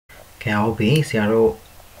ဟုတ်ပြီဆရာတို့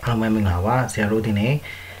အားလုံးပဲမင်္ဂလာပါဆရာတို့ဒီနေ့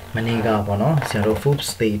မနေ့ကပေါ့နော်ဆရာတို့ food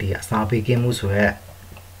state တွေအစာပေးကင်းမှုဆိုရက်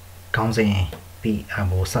ခေါင်းစဉ်ပြီး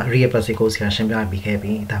ဟို real basic ကိုဆရာရှင်းပြပြီးခဲ့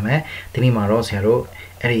ပြီဒါပေမဲ့ဒီနေ့မှာတော့ဆရာတို့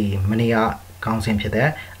အဲ့ဒီမနေ့ကခေါင်းစဉ်ဖြစ်တဲ့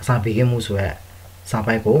အစာပေးကင်းမှုဆိုရက်စာ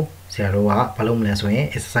ပိုက်ကိုဆရာတို့ကဘာလုပ်မလဲဆိုရင်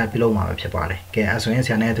exercise ပြုလုပ်မှာပဲဖြစ်ပါတယ်ကဲအဲ့ဆိုရင်ဆ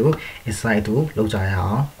ရာနဲ့အတူ exercise တူလုပ်ကြရအော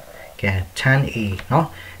င်ကဲ 10A เนาะ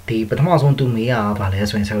ဒီပထမဆုံးသူမေးရပါလဲ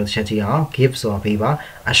ဆိုရင်ဆရာတို့တစ်ချက်ကြည့်အောင် give ဆိုတာပေးပါ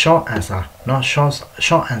a short answer เนาะ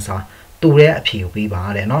short answer တူတဲ့အဖြေကိုပေးပါ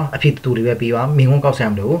တဲ့เนาะအဖြေတူတွေပဲပေးပါမိငုံကောက်ဆရာ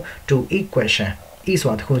မလို့ to each question each ဆို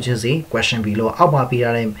တာတစ်ခုချင်းစီ question ပြီးလို့အောက်ပါပေးရ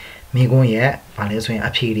တဲ့မိငုံရဲ့ဘာလဲဆိုရင်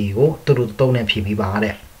အဖြေတွေကိုတူတူတုံးနဲ့ဖြေပေးပါ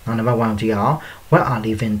တဲ့เนาะနံပါတ်1ကြည့်အောင် what are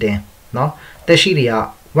living thing เนาะတက်ရှိတွေက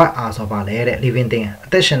what are ဆိုပါလဲတဲ့ living thing အ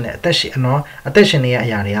သက်ရှင်ရဲ့အသက်ရှင်ရဲ့အ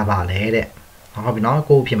ရာတွေကပါလဲတဲ့ဟုတ်ပြီเนาะ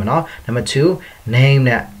ကိုဖြစ်မှာเนาะ number 2 name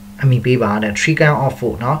နဲ့အမိပေးပါတဲ့ 3 kind of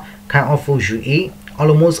food เนาะ kind of food you eat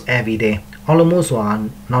almost every day almost ဆိုတာ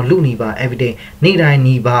เนาะလူနီးပါ every day နေ့တိုင်း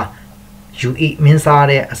နီးပါ you eat မင်းစား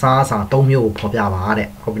တဲ့အစားအစာ၃မျိုးကိုဖော်ပြပါတဲ့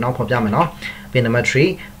ဟုတ်ပြီเนาะဖော်ပြမယ်เนาะပြီး number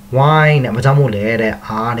 3 wine နဲ့မကြောက်မို့လဲတဲ့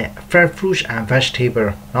အားတဲ့ fresh fruit and vegetable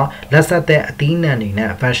เนาะလက်ဆက်တဲ့အသီးနှံတွေနဲ့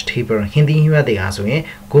vegetable ဟင်းသီးဟင်းရွက်တွေအားဆိုရင်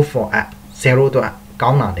go for at 0တော့ကော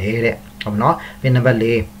င်းတာလေတဲ့ဟုတ်ပြီเนาะပြီး number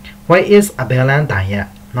 4 what is a balanced diet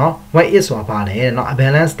เนาะ what is ဆိုတာပါလေเนาะ a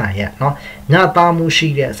balanced diet เนาะညသားမှုရှိ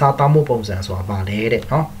တဲ့အစားသားမှုပုံစံဆိုတာပါလေတဲ့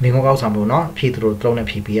เนาะမိငုံကောက်ဆောင်လို့เนาะဖြည့်သူတို့တုံးနဲ့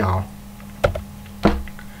ဖြည့်ပြအောင်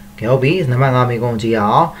ကဲဟုတ်ပြီနံပါတ်5မိငုံကြည့်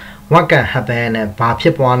အောင် what can happen နဲ့ဘာဖြ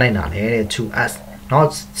စ်ပွားနိုင်တာလဲတဲ့ to us เนาะ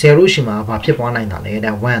0ရှိမှာဘာဖြစ်ပွားနိုင်တာလဲ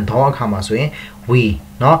တဲ့ one တော့အခါမှာဆိုရင် we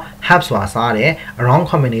เนาะ have ဆိုတာစားတယ် a wrong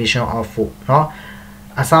combination of food เนาะ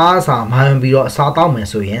အစားအစာမှန်ပြီးတော့အစားတောက်မယ်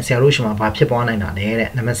ဆိုရင်ဆရာတို့ရှိမှာဘာဖြစ်ပွားနိုင်တာလဲတဲ့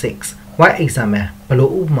number 6 what example ဘ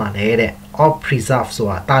လို့ဥပမာလဲတဲ့ of preserve ဆို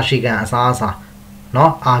တာတာရှိကန်အစားအစာเนา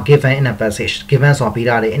ะ are given in a passage given ဆိုတာပြီး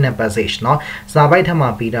တာလေ in a passage เนาะစာပိုက်ထက်မှာ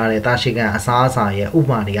ပြီးတာလေတာရှိကန်အစားအစာရဲ့ဥပ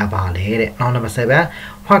မာတွေကဘာလဲတဲ့နောက် number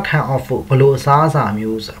 7 what kind of food ဘလို့အစားအစာ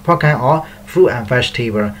မျိုး what kind of fruit and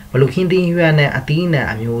vegetable ဘလို့ခင်းသီးရွက်နဲ့အသီးနဲ့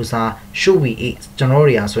အမျိုးအစား should we eat ကျွန်တော်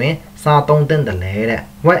တို့ရာဆိုရင်စားသုံးသင့်တယ်လေတဲ့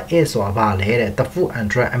what is ဆိုတာဘာလဲတဲ့ the food and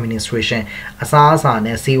drug administration အစားအစာ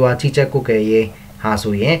နဲ့ဆေးဝါးကြီးကြပ်ကွပ်ကဲရေးဟာ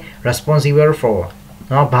ဆိုရင် responsible for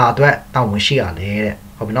เนาะဘာအတွက်တာဝန်ရှိရလဲတဲ့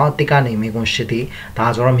ဟုတ်ပြီเนาะတိကနေမိကုန်းရှိသည်ဒါ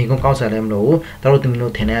ဆိုတော့မိကုန်းကောက်ဆက်လဲမလို့တို့သမီး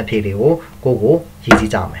တို့ထင်တဲ့အဖြေတွေကိုကိုရေးကြ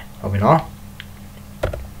ည့်ကြမယ်ဟုတ်ပြီเนาะ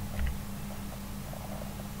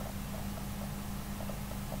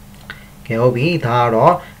ကဲဟုတ်ပြီဒါက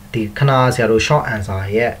တော့ဒီခဏဆရာတို့ short answer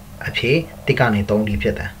ရဲ့အဖြေတိကနေ3ဒီဖြ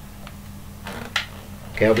စ်တယ်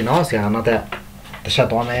ကဲဟုတ်ပြီเนาะဆရာနောက်တစ်ချက်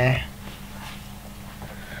သွားမယ်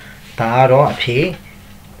ဒါကတော့အဖြေ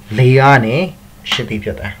4ကနေ8ဒီဖြ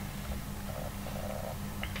စ်တယ်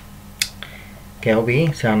ကဲဟုတ်ပြီ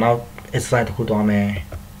ဆရာနောက် exercise တစ်ခုသွားမယ်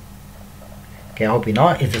ကဲဟုတ်ပြီเนา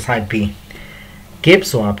ะ exercise B give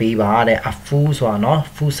ဆိုတာပြီးပါတဲ့ a full ဆိုတာเนาะ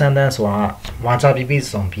full sentence ဆိုတာဝါကြပြည့်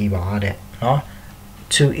စုံပြီးပါတဲ့เนาะ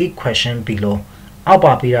to each question below အောက်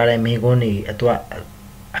ပါပေးထားတဲ့မိကွန်းတွေအတွက်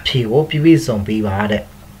အဖြေကိုပြည့်စုံပြီးပါတဲ့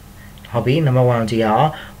ဟုတ်ပြီ number 1ကြည့်အောင်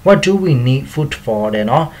what do we need food for တဲ့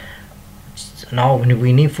เนาะnow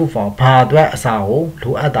we need food for ဘာအတွက်အစာကို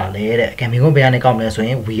လိုအပ်တာလဲတဲ့ကဲမိကုန်းဘယ်ကနေကောက်မလဲဆိုရ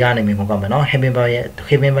င် we ကနေမိကုန်းကောက်မယ်เนาะ having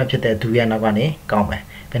verb ဖြစ်တဲ့ do ရဲ့နောက်ကနေကောက်မယ်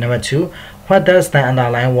ပြီး number 2 what does the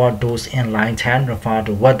underline word those in line 10 refer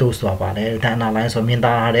to what those ဆိုတာပါလဲ the underline ဆိုမြင်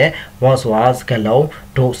သာထားတဲ့ what ဆိုတာစကားလုံး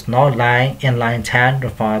those เนาะ line in line 10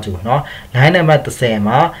 refer to เนาะ line number 30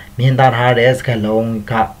မှာမြင်သာထားတဲ့စကားလုံး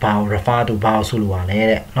ကဘာကို refer to ဘာကိုဆိုလိုပါလဲ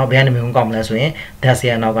တဲ့เนาะဘယ်ကနေမိကုန်းကောက်မလဲဆိုရင် that's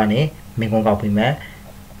ရဲ့နောက်ကနေမိကုန်းကောက်ပြီးမယ်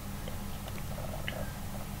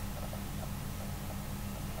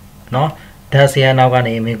เนาะ that's ရဲ့နောက်က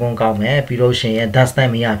နေမိကုန်းကောက်မယ်ပြီးလို့ရှိရင် that's နဲ့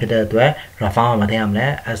မရဖြစ်တဲ့အတွက် refer မှာထည့်ရမလဲ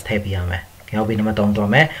as ထည့်ပြရမယ်ဟုတ်ပြီနံပါတ်3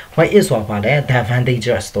သွားမယ် what is ဆိုတာပါလဲ the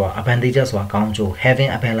advantages ဆိုတာ advantages ဆိုတာကောင်းကျိုး having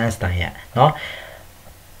a balanced diet เนาะ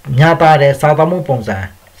ညတာတဲ့စားသောက်မှုပုံစံ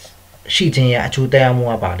ရှိခြင်းရဲ့အကျိုးတရားမှု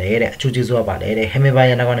ကပါလေတဲ့အကျိုးကျေးဇူးကပါလေတဲ့ having ဘာ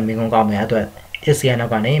ရဲ့နောက်ကနေမိကုန်းကောက်မယ်အတွက် is ရဲ့နော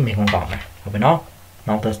က်ကနေမိကုန်းကောက်မယ်ဟုတ်ပြီเนาะ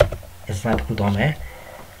နောက် is တစ်ခုသွားမယ်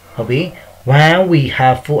ဟုတ်ပြီwhen we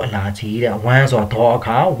have food allergy တဲ့ when ဆိုတော့အ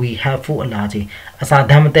ခါ we have food allergy အစာ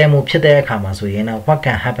ဓာတ်မတည့်မှုဖြစ်တဲ့အခါမှာဆိုရင်တော့ what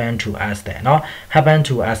can happen to us တဲ့เนาะ happen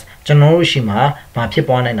to us ကျွန်တော်တို့ရှိမှာဘာဖြစ်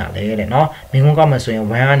ပွားနိုင်တာလဲတဲ့เนาะမိငုံကောက်မယ်ဆိုရင်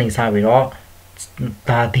when ကနေစပြီးတော့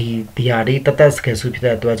ဒါဒီဟာဒီတက်တက်စကယ်စုဖြစ်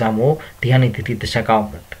တဲ့အတွက်ကြောင့်မို့ဒီကနေတိတစ်ချက်ကောက်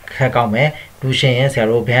ခက်ကောက်မယ်လူရှင်ရဲ့ဆရာ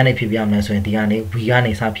တို့ဘယ်ကနေဖြည့်ပြရမလဲဆိုရင်ဒီကနေ we က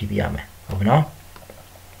နေစဖြည့်ပြရမယ်ဟုတ်ပြီเนาะ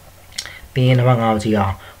ပြီးရင်နံပါတ်5ကိုကြည့်အော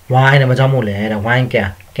င် why နဲ့မကြောက်မို့လဲတဲ့ why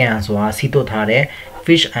can ဆိုတာစီးတုတ်ထားတဲ့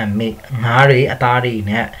fish and meat ငါးတွေအသားတွေ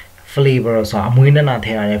နဲ့ flavor ဆိုတာအမွေးနဲ့နာထ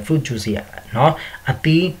ည့်ရတဲ့ fruit juice เนาะအ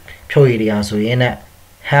သီးဖြိုရည်တွေဆိုရင်နဲ့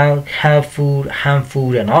harmful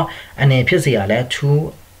တဲ့เนาะအနေဖြစ်စေရလဲ to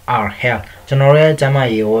our health ကျွန်တော်ရဲ့ကျန်းမာ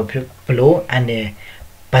ရေးကိုဘလို့အနေ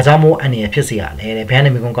ဘာကြောင့်မို့အနေဖြစ်စေရလဲတဲ့ဘယ်ကနေ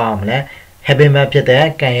မိကုန်းကောက်အောင်မလဲ happy map ဖြစ်တဲ့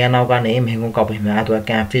ကန်ရနောက်ကနေမိကုန်းကောက်ပြီးမှအဲ့တော့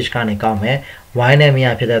ကန် fish ကနေကောက်မယ် why နဲ့မရ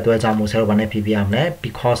ဖြစ်တဲ့အတွက်ကြောင့်မို့ဆရာတို့ဘာနဲ့ဖြည့်ပြရမလဲ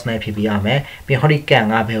because နဲ့ဖြည့်ပြရမယ်ပြီးဟောဒီကန်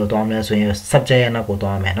ကဘယ်ကိုသွားမလဲဆိုရင် subject ရဲ့နောက်ကို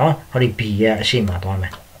သွားမယ်เนาะဟောဒီ b ရဲ့အရှိမသွားမ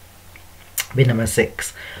ယ်Bit number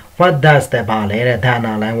 6. What does the bar later than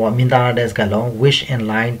a line what mean that is galon wish in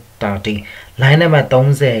line 30. Line number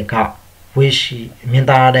 30 ka wish mean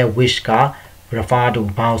that wish ka refer to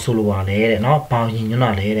bao solo later no bao yin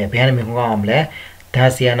na later. Behind me kong le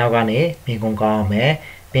that's ya now gane me kong ka me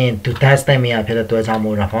pin to test time ya phit to cha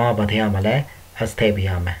mo refer ba the ya ma le as the bi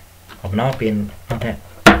ya ma. Hob no pin not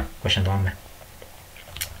question to ma.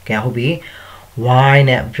 Ke hob bi why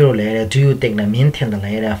နဲ့ပြုလို့လဲ do you think နဲ့ mean ထင်တယ်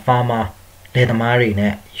လဲ farmer လယ်သမားတွေ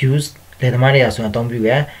နဲ့ use လယ်သမားတွေကဆိုရင်အသုံးပြု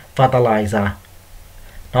ရ fertilizer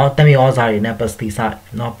เนาะတမီဩဇာတွေနဲ့ pesticide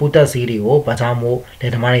เนาะပိုးတက်ဆေးတွေကိုဘာကြောင့်မို့လ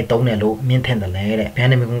ယ်သမားတွေသုံးတယ်လို့ mean ထင်တယ်လဲတဲ့ဘယ်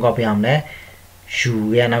နဲ့မိကုန်းကောက်ပြရမလဲ you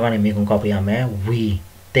ရဲ့နောက်ကနေမိကုန်းကောက်ပြရမယ် we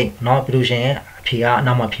think เนาะပြီးလို့ရှိရင်အဖြေကအ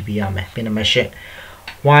နောက်မှာဖြည့်ပြရမယ်ပြင်နံပါတ်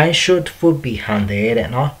why should food be handled တဲ့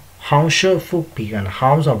เนาะ how should food be handled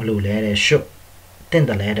how ဆိုဘယ်လိုလဲတဲ့ should တင်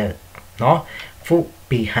တယ်လဲတဲ့เนาะ food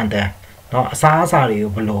be handled เนาะအစားအစာတွေ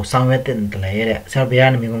ကိုဘယ်လိုဆောင်ရွက်တင်တယ်လဲတဲ့ဆရာဘယ်က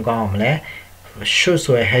နေမိကုန်းကောက်အောင်မလဲ should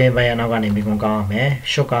ဆိုရ heaven ဘယ်နောက်ကနေမိကုန်းကောက်အောင်မယ်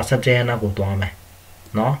should က subject ရဲ့နောက်ကိုသွားမယ်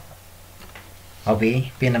เนาะဟုတ်ပြီ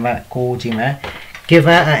ပြင်နံပါတ်9ကြည့်မယ်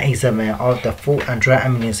Given an example of the food and drug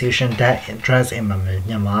administration that address in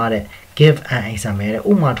Myanmar တဲ့ give an example တဲ့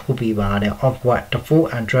ဥပမာတစ်ခုပြပါတဲ့ of what the food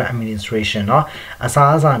and drug administration เนาะအ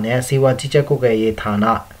စားအစာနဲ့ဆေးဝါးကြီးကြပ်ကွပ်ကဲရေးဌာန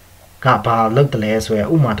ကဘာလုပ်တယ်လဲဆိုရ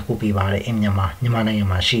ဥမာတစ်ခုပြပါတယ်အမြန်မာနိုင်ငံ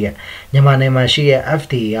မှာရှိရဲ့မြန်မာနိုင်ငံမှာရှိရဲ့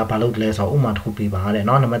FDA ကဘာလုပ်တယ်လဲဆိုဥမာတစ်ခုပြပါတယ်เ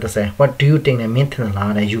นาะနံပါတ်30 What do you think နဲ့ mean ထင်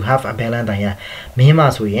လားတဲ့ you have a balance တိုင်းရမင်းမ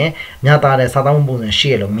ဆိုရင်မြတ်သားတဲ့စားသောက်မှုပုံစံရှိ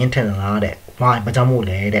ရလို့ mean ထင်လားတဲ့ why ဘာကြောင့်မို့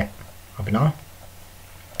လဲတဲ့ဟုတ်ပြီเนาะ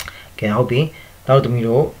ကဲဟုတ်ပြီတော့သမီး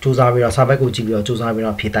တို့စူးစမ်းပြီးတော့စာဘက်ကိုကြည့်ပြီးတော့စူးစမ်းပြီး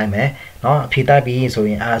တော့ဖြေတိုင်းမယ်เนาะဖြေတိုက်ပြီးဆို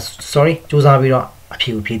ရင်sorry စူးစမ်းပြီးတော့အဖြေ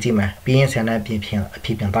ကိုဖြေကြည့်မယ်ပြီးရင်ဆရာနဲ့အဖြေ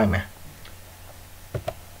ပြန်တိုက်မယ်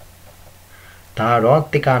ဒါကတော့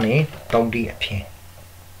တစ်ကနေ3တိအဖြစ်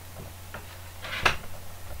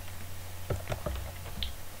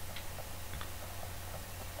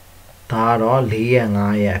ဒါကတော့4ရက်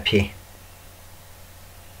5ရက်အဖြစ်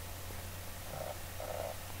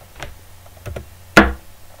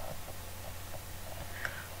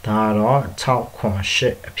ဒါကတော့6ခွန်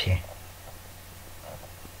8အဖြစ်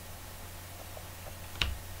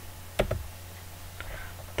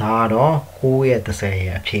ဒါကတော့9ရက်30ရ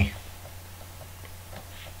က်အဖြစ်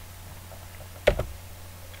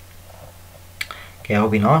ဟု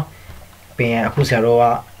တ်ပြီเนาะပြင်အခုဆရာတို့က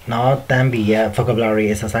เนาะတန်းဘီရဲ့ vocabulary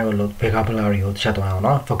exercise ကိုလို့ vocabulary ကိုတစ်ချက်သွားအောင်เน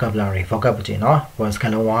าะ vocabulary vocab ကြည့်เนาะ words က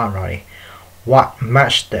လုံးဝရပါတယ် what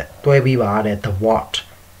match တဲ့တွဲပြီးပါတဲ့ the what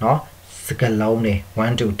เนาะစကလုံးနေ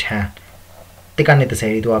1 to 10တိကနေ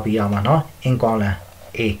30လေးတွားပြီးရမှာเนาะ in column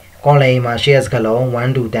A column A မှာ share စကလုံး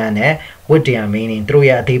1 to 10နဲ့ with their meaning သူတို့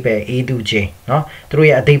ရဲ့အဓိပ္ပာယ် A to J เนาะသူတို့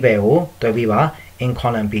ရဲ့အဓိပ္ပာယ်ကိုတွဲပြီးပါ in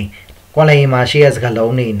column B column A မှာရှိတဲ့စကား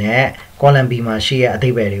လုံးတွေနဲ့ column B မှာရှိတဲ့အဓိ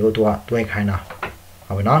ပ္ပာယ်တွေကိုသူကတွဲခိုင်းတာ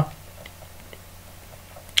ဟုတ်ပြီနော်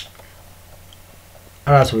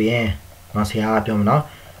အဲ့ဒါဆိုရင်ဆရာကပြောမှာနော်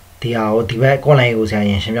ဒီဟာကိုဒီဘက် column A ကိုဆရာ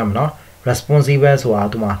ရင်ရှင်းပြမှာနော် responsible ဆိုတာ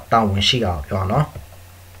သူမှာတာဝန်ရှိတာကိုပြောနော်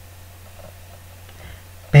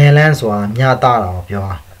balance ဆိုတာမျှတတာကိုပြော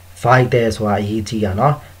တာ vital ဆိုတာအရေးကြီးတာ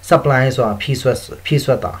နော် supply ဆိုတာဖြည့်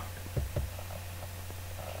ဆွတ်တာ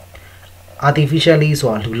artificially ဆို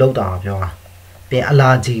တာလူလောက်တာပြောတာပြင်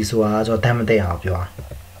allergy ဆိုတာကျွန်တော်ဓာတ်မတည့်အောင်ပြောတာ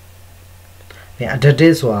ပြင်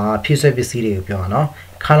addictive ဆိုတာဖြည့်ဆွတ်ပစ္စည်းတွေကိုပြောတာเนาะ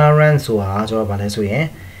colorant ဆိုတာကျွန်တော်ဗာလဲဆိုရင်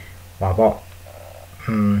ဟောပေါ့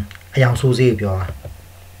အယောင်ဆိုးစေးပြောတာ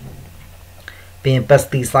ပြင်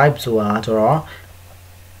pesticide ဆိုတာကျွန်တော်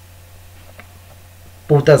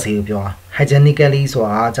ပိုးတက်စေးပြောတာ hygienically ဆို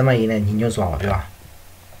တာကျမရင်းနဲ့ညီညွတ်စွာပြောတာ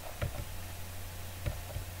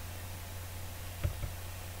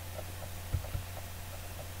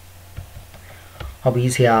ဟုတ်ပြီ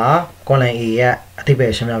ဆရာ column A ရဲ့အဓိပ္ပာ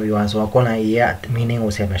ယ်ရှင်းပြပြီးသွားဆိုတော့ column A ရဲ့ meaning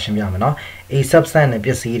ကိုဆရာပြန်ရှင်းပြမယ်နော် A substance နဲ့ပ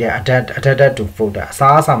စ္စည်းတဲ့ adapted to food အ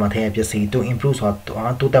စားအစာမှာထည့်တဲ့ပစ္စည်း to improve ဆိုတာ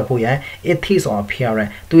တိုးတက်ဖို့ရန် it is or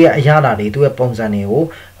appearance သူရဲ့အရာဓာတ်တွေသူရဲ့ပုံစံတွေကို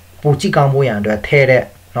ပိုကြည့်ကောင်းဖို့ရန်အတွက်ထည့်တဲ့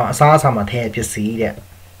เนาะအစားအစာမှာထည့်တဲ့ပစ္စည်းတဲ့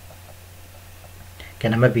ကဲ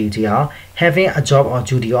နံပါတ် B ကြည့်အောင် having a job or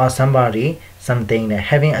duty or somebody something နဲ့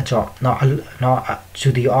having a job not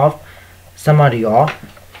duty of somebody or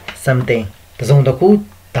something တစုံတစ်ခု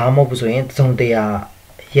ဒါမှမဟုတ်ဆိုရင်တစုံတရာ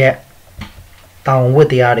ရဲ့တောင်းဝတ်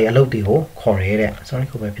တရားတွေအလုပ်တွေကိုခေါ်ရဲတဲ့ sorry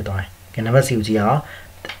ခုပဲဖြစ်သွားတယ်ကဲနံပါတ် C ကိုကြည့်အောင်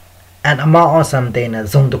an amount of something နဲ့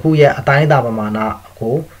ဇုံတစ်ခုရဲ့အတိုင်းအတာပမာဏ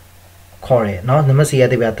ကိုခေါ်တယ်เนาะနံပါတ် C ရဲ့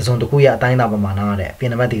တိပြဇုံတစ်ခုရဲ့အတိုင်းအတာပမာဏတဲ့ပြ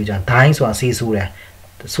င်နံပါတ် D ကိုကြာ dying ဆိုတာစီးဆူတယ်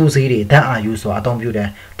စူးစီးတွေ that are used ဆိုတာအသုံးပြုတယ်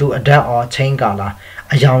to adapt or change color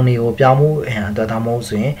အယောင်တွေကိုပြောင်းဖို့အတွက်ဒါမှမဟုတ်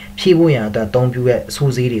ဆိုရင်ဖြည့်ဖို့ရန်အတွက်အသုံးပြုတဲ့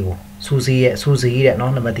စူးစီးတွေကိုစူးစီးတဲ့เนา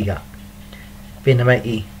ะနံပါတ် D ကပြင်နံပါတ်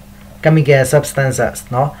E chemical substances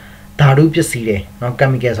เนาะဓာတုပစ္စည်းတွေเนาะ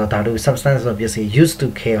chemical ဆိုတာဓာတု substance ဆိုတာပစ္စည်း used to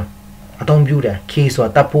kill အသုံးပြုတယ် kill ဆို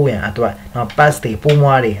တာတပ်ဖို့ရန်အတွက်เนาะ pest တွေပိုး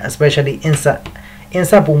မွားတွေ especially insect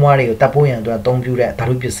ပိုးမွားတွေကိုတပ်ဖို့ရန်အတွက်အသုံးပြုတဲ့ဓာ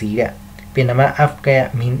တုပစ္စည်းတဲ့ပြင်နံပါတ် F က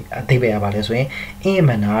mean အဓိပ္ပာယ်ရပါလဲဆိုရင်အင်မ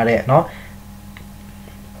နာတဲ့เนาะ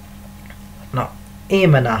အင်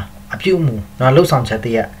မနာအပြုမှုเนาะလှုပ်ဆောင်ချက်တ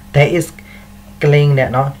ည်း there is claim တဲ့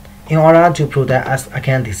เนาะ in order to protect us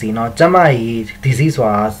against disease เนาะကျမကြီး disease ဆို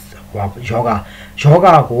တာယောဂ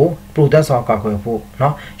ကို protect ဆိုတာကာကွယ်ဖို့เนา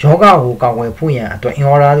ะယောဂကိုကာကွယ်ဖို့ရန်အတွက် in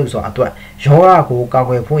order လို့ဆိုတာအတွက်ယောဂကိုကာ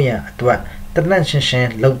ကွယ်ဖို့ရန်အတွက်တနက်ရှ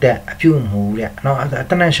င်းလုပ်တဲ့အပြုမှုတဲ့เนาะ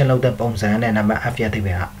တနက်ရှင်းလုပ်တဲ့ပုံစံနဲ့နံပါတ် F ရတဲ့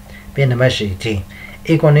ပဲဟာပြင်နံပါတ် G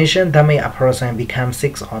a condition that may a person become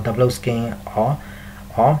sick or develop skin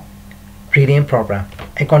or breathing problem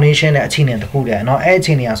a condition နဲ့အခြေအနေတစ်ခုတည်းเนาะအဲ့အ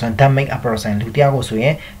ခြေအနေအဆိုရင် that make a person လူတယောက်ကိုဆိုရ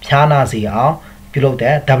င်ဖျားနာစေအောင်ပြုလုပ်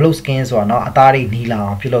တဲ့ develop skin ဆိုတာเนาะအသားတွေနီလာ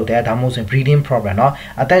အောင်ပြုလုပ်တဲ့ဒါမှမဟုတ်ဆိုရင် breathing problem เนาะ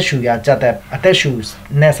အသက်ရှူရကြတဲ့အသက်ရှူ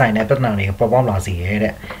နဲ့ဆိုင်တဲ့ပြဿနာတွေပေါ်ပေါက်လာစေရ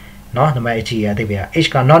တဲ့เนาะနံပါတ် H ရတဲ့ပဲ H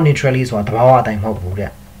က not neutrally ဆိုတာသဘာဝအတိုင်းမဟုတ်ဘူး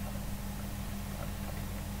တဲ့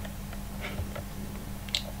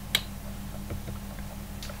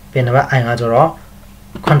ပြင်နံပါတ် I ကကျတော့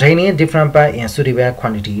containing different parts in suitable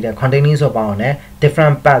quantity တဲ့ containing ဆိုပါအောင်ね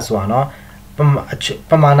different parts ဆိုတာเนาะ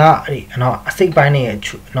ပမာဏเนาะအစိတ်ပိုင်းတွေ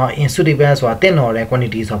เนาะ in suitable ဆိုတာတင့်တော်တဲ့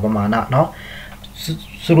quantity ဆိုပမာဏเนาะ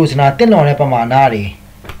ဆိုလို့ကျွန်တော်တင့်တော်တဲ့ပမာဏတွေ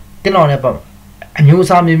တင့်တော်တဲ့အမျိုးအ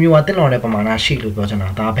စားမျိုးမျိုးကတင့်တော်တဲ့ပမာဏရှိလို့ပြောချင်တာ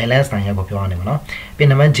ဒါ balance နိုင်ရကိုပြောရနေမှာเนาะပြင်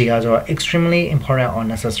နံပါတ် G ကကျတော့ extremely important or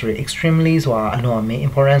necessary extremely ဆိုတာအလွန်အမင်း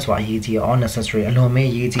important ဆိုတာအရေးကြီး or necessary အလွန်အမင်း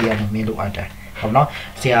အရေးကြီးရလို့မင်းလို့အပ်တယ်ဟုတ်နော်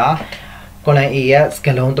ဆရာ column A ရဲ့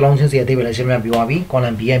scale လုံးတစ်လုံးချင်းစီအသေးပဲလည်းရှင်းပြပြီးသွားပြီ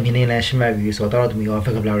column B ရဲ့ meaning လည်းရှင်းပြပြီးဆိုတော့သမီးရော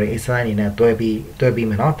vocabulary exercise အနေနဲ့တွဲပြီး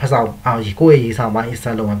မယ်နော်ဖတ်စာကိုယ့်ရဲ့ရေးစာမှာ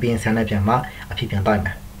exercise လုံးဝပြင်ဆင်တဲ့ပြန်မှာအဖြစ်ပြန်တိုက်မ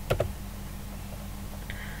ယ်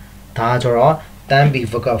ဒါကြတော့တန်းပြီး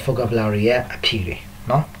vocabulary ရဲ့အဖြစ်တွေ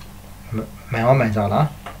နော်မှန်ကြလား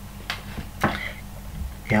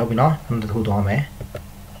ရောက်ပြီနော်တစ်ခုတော့မယ်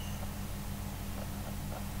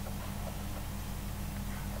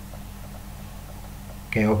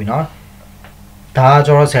ကဲဟုတ်ပြီနော်ဒါကျ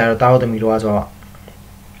တော့ဆရာတော်တောက်သမီးတို့ကဆို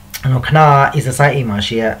တော့ခဏ exercise A မှာ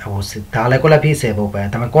ရှိရဟိုဒါလည်း column ဖြစ်စေဖို့ပဲ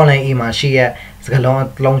ဒါပေမဲ့ column A မှာရှိရစက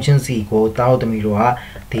လုံးချင်းစီကိုတောက်သမီးတို့က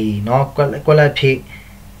ဒီနော် column ဖြစ်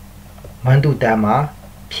1 to 10မှာ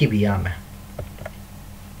ဖြည့်ပေးရမယ်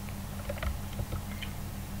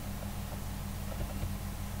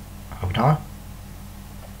ဟုတ်နော်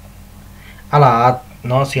အလား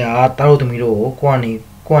နော်ဆရာတောက်သမီးတို့ကိုကို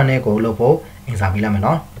ကနေကိုလုပ်ဖို့အင်စာပေးလိုက်မယ်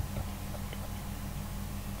နော်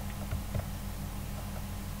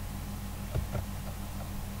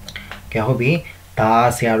ကဲဟုတ်ပြီဒါ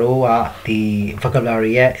ဆရာတို့ကဒီ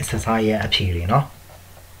vocabulary ရဲ့ exercise ရဲ့အဖြေတွေเนาะ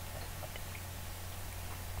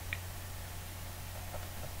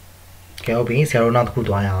ကဲဟုတ်ပြီဆရာတို့နောက်တစ်ခု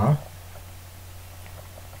သွားရအောင်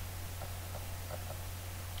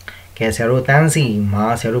ကဲဆရာတို့တန်းစီမှာ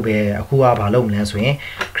ဆရာတို့ပဲအခုကဘာလုပ်မလဲဆိုရင်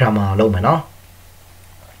grammar လုပ်မယ်เนาะ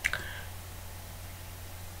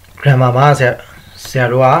grammar မှာဆရာ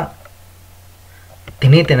တို့ကဒီ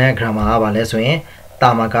နေ့တင်တဲ့ grammar ကဘာလဲဆိုရင်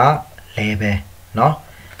တာမကlevel เนาะ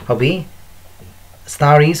ဟုတ်ပြီ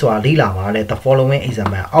story ဆိုတာလေးလာပါတဲ့ the following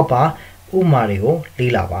example အောက်ပါဥပမာတွေကို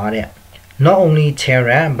လေးလာပါတဲ့ not only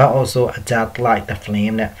children but also adults like the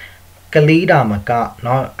flame တဲ့ကလေးတာမကเน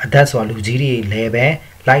าะ adult ဆိုတာလူကြီးတွေလည်းပဲ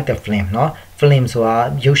like the flame เนาะ flame ဆိုတာ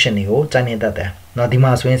ရုပ်ရှင်တွေကိုကြိုက်နေတတ်တယ်เนาะဒီ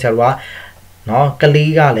မှာဆိုရင်ဆရာတို့ကเนาะက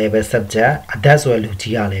လေးကလည်းပဲ subject adult ဆိုတဲ့လူ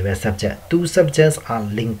ကြီးကလည်းပဲ subject two subjects are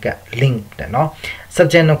linked တဲ့เนาะ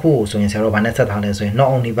subject နှစ်ခုကိုဆိုရင်ဆရာတို့ဘာနဲ့ဆက်ထားလဲဆိုရင် not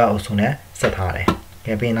only but also နဲ့ဆက်ထားတယ်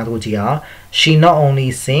ကဲပြီးနောက်တစ်ခုကြည့်အောင် she not only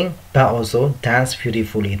sing but also dance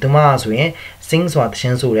beautifully သူမဆိုရင် sing ဆိုတာသချ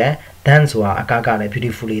င်းဆိုတယ် dance ဆိုတာအကကလည်း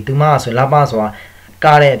beautifully သူမဆိုရင်လာပဆိုတာ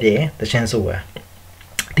ကားတဲ့အပြင်သချင်းဆိုတယ်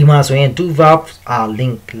ဒီမှာဆိုရင် two verbs are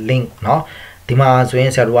linked เนาะဒီမှာဆိုရ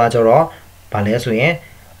င်ဆရာတို့ကကျတော့ဘာလဲဆိုရင်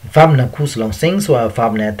verb နှစ်ခုစလုံး sing ဆိုတာ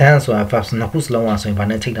verb နဲ့ dance ဆိုတာ verb နှစ်ခုစလုံးอ่ะဆိုရင်ဘာ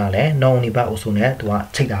နဲ့ချိန်တာလဲ not only but also နဲ့သူက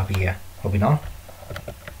ချိန်တာပြီးရဟုတ်ပြီเนาะ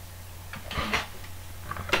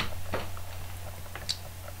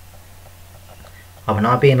အမ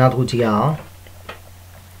နာပေးနောက်တစ်ခုကြည့်အောင်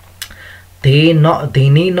they they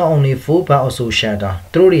need not only food but also shelter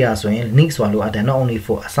သူတို့တွေကဆိုရင် need ဆိုတာလိုအပ်တယ် not only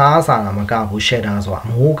food အစားအစာလာမကဘူး shelter ဆိုတာအ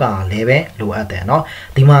မိုးကလည်းပဲလိုအပ်တယ်เนาะ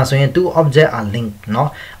ဒီမှာဆိုရင် two object are linked เนาะ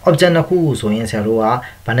object နှစ်ခုဆိုရင်ဆရာတို့က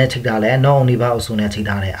ဘာနဲ့ချိန်ထားလဲ not only but also နဲ့ချိန်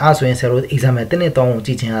ထားတယ်အဲဆိုရင်ဆရာတို့ example တစ်နဲ့သုံးကိုကြ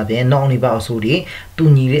ည့်ချင်တာပြင် not only but also ဒီတူ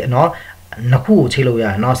ညီတဲ့เนาะနှစ်ခုကိုချိန်လို့ရတ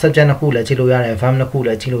ယ်เนาะ subject နှစ်ခုလည်းချိန်လို့ရတယ် verb နှစ်ခုလ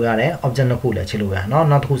ည်းချိန်လို့ရတယ် object နှစ်ခုလည်းချိန်လို့ရတယ်เนาะ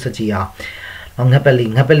နောက်တစ်ခုစကြည့်အောင်ငပ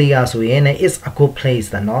လီကဆိုရင် is a good place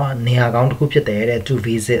တဲ့เนาะနေရာကောင်းတစ်ခုဖြစ်တယ်တဲ့ to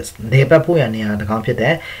visit နေပတ်ဖို့ရနေရာတစ်ကောင်းဖြစ်တ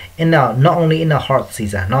ယ် in now not only in a hot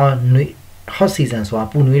season เนาะ hot season ဆိုတာ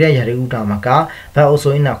ပူနွေးတဲ့ရာသီဥတုမှာက but also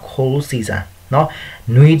in a cold season เนาะ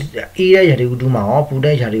နွေးအေးတဲ့ရာသီဥတုမှာရောပူ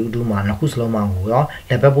တဲ့ရာသီဥတုမှာနှစ်ခုစလုံးမှာကိုရော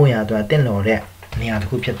လက်ပတ်ဖို့ရအတွက်တင့်တော်တဲ့နေရာတစ်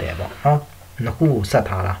ခုဖြစ်တယ်ပေါ့เนาะနှစ်ခုကိုဆက်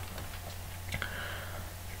ထားတာ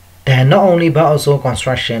then not only but also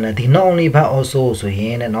construction ဒီ not only but also ဆိုရ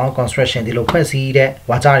င်เนาะ construction ဒီလိုဖွဲ့စည်းတဲ့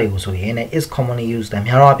ဝါကြတွေကိုဆိုရင် is commonly used တယ်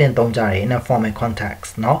များတော့အပြင်သုံးကြတယ် in a formal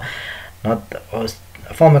context เนาะ not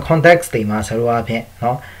formal context တွေမှာဆိုတော့အပြင်เน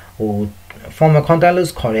าะဟို formal context လို့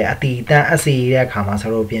ခေါ်တဲ့အတီတန်အစီတဲ့အခါမှာဆို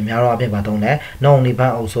တော့ပြင်များတော့အပြင်ပါသုံးတယ် not only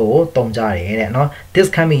but also ကိုသုံးကြတယ်တဲ့เนาะ this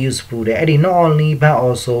can be useful တဲ့အဲ့ဒီ not only but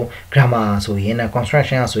also grammar ဆိုရင်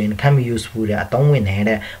construction ဆိုရင် can be useful တဲ့အသုံးဝင်နေ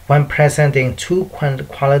တဲ့ when presenting two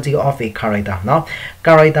quality of a character เนาะ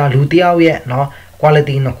character လူတစ်ယောက်ရဲ့เนาะ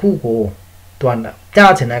quality နှစ်ခုကိုသူက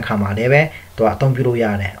ကြားချင်တဲ့အခါမှာလည်းပဲသူကအသုံးပြုလို့ရ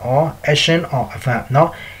တယ် or action or verb เนาะ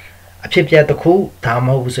အဖြစ်ပြတစ်ခုဒါမှ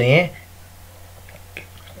မဟုတ်ဘူးဆိုရင်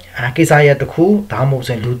ကိစ္စရဲ့တစ်ခုဒါမှမဟုတ်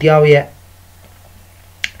ဆိုရင်လူတစ်ယောက်ရဲ့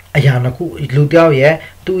အရာနှစ်ခုလူတစ်ယောက်ရဲ့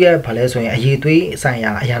သူ့ရဲ့ဘာလဲဆိုရင်အရေးသွေးဆိုင်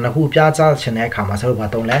ရာအရာနှစ်ခုပြသချင်တဲ့အခါမှာဆရာတို့ဘာ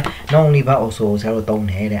သုံးလဲ not only but also ဆရာတို့သုံး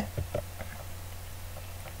တယ်တဲ့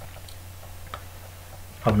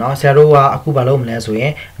ဟုတ်နော်ဆရာတို့ကအခုဘာလုပ်မလဲဆိုရ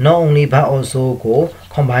င် not only but also ကို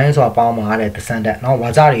combine ဆိုတာပေါင်းမှာတဲ့ descendant เนาะဝါ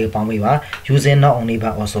ကြတွေပေါင်းပြီးပါ using not only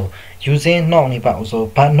but also using not only but also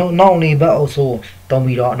but not only but also တုံး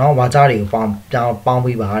ပြီးတော့เนาะဝါကြတွေကိုပေါင်း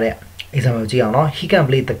ပြီးပါတဲ့ example ကြည့်အောင်เนาะ he can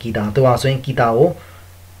play the guitar သူကဆိုရင် guitar ကို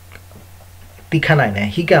တီးခတ်နိုင်တယ်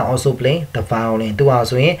he can also play the violin သူက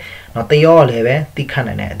ဆိုရင်เนาะတရောလည်းပဲတီးခတ်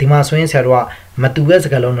နိုင်တယ်ဒီမှာဆိုရင်ဆရာတို့ကမတူတဲ့စ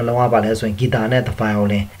ကားလုံးနှလုံးကပါလဲဆိုရင် guitar နဲ့ the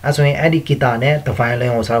violin အဲဆိုရင်အဲ့ဒီ guitar နဲ့ the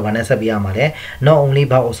violin ကိုဆရာတို့ဘာနဲ့ဆက်ပြရမှာလဲ not only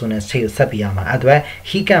but also နဲ့ဆက်ပြရမှာအဲ့အတွက်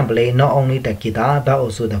he can play not only the guitar but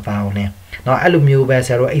also the violin เนาะအဲ့လိုမျိုးပဲဆ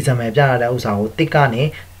ရာတို့ example ပြရတဲ့ဥစ္စာကိုတစ်ကနေ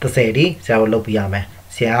30ဒီဆရာတို့လုပ်ပြရမယ်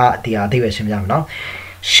ဆရာကဒီအသေးပဲရှင်းပြမယ်เนาะ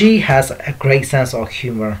she has a great sense of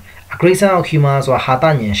humor a great sense of humor ဆိုတာဟာတဉာ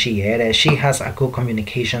ဏ်ရှိရဲတဲ့ she has a good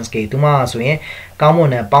communication skill သူမဆိုရင်ကောင်းမွန်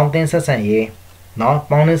တဲ့ပေါင်းသင်းဆက်ဆံရေးเนาะ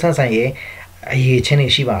ပေါင်းသင်းဆက်ဆံရေးအရေးချင်းနေ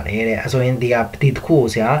ရှိပါတယ်တဲ့အဲဆိုရင်ဒီတစ်ခုကို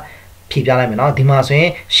ဆရာဖြည့်ပြလိုက်မယ်เนาะဒီမှာဆိုရင်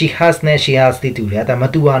she has နဲ့ she has တီတူတယ်ဒါမ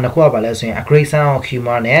တူတာနှစ်ခုကပါလဲဆိုရင် a great sense of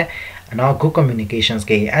humor နဲ့နော် good communication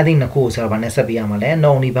skill အဲ့ဒီနှစ်ခုကိုဆရာဘာနဲ့ဆက်ပြရမှာလဲ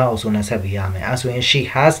not only but also နဲ့ဆက်ပြရမယ်အဲဆိုရင် she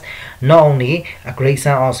has not only a great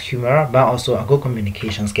sense of humor but also a good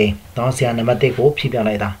communication skill တော့ဆရာနံပါတ်1ကိုဖြည့်ပြ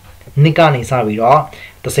လိုက်တာနှစ်ကနေစပြီးတော့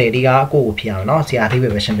30ဒီကကိုဖြည့်အောင်နော်ဆရာအသေး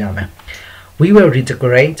ပဲရှင်းပြမယ် we will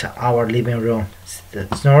redecorate our living room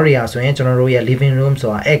ကျွန်တော်တို့ရဆိုရင်ကျွန်တော်တို့ရဲ့ living room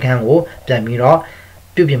ဆိုတာအခန်းကိုပြန်ပြီးတော့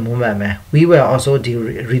ပြုပြင်မွမ်းမံမယ် we will also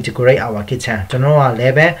redecorate our kitchen ကျွန်တော်တို့ကလ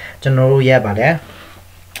ည်းပဲကျွန်တော်တို့ရဲ့ဗာလဲ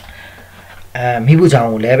မိဘူးချောင်း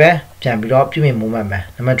ကိုလည်းပဲပြန်ပြီးတော့ပြုပြင်မွမ်းမံမယ်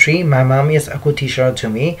number 3 my mom is a good teacher to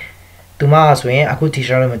me သူမဆိုရင်အခု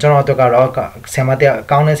teacher လို့ကျွန်တော်တို့ကတော့ဆရာမတယောက်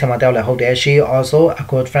ကောင်းတဲ့ဆရာမတယောက်လည်းဟုတ်တယ် she also a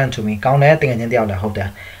good friend to me ကောင်းတဲ့တကယ်ချင်းတယောက်လည်းဟုတ်တယ်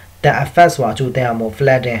the effect ဆိုတာအကျိုးတရားမှု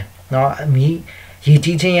flooding เนาะအမီရေ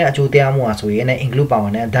ကြီးခြင်းရဲ့အကျိုးတရားမှုอ่ะဆိုရင်လည်း include ပါဝ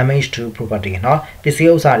င်တဲ့ damage to property เนาะပစ္စည်း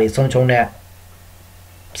ဥစ္စာတွေဆုံးရှုံး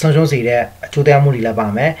စေတဲ့အကျိုးတရားမှုတွေလည်းပါ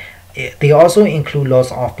မယ် they also include loss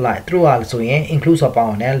of life သူတို့ကဆိုရင် include ဆိုပါဝ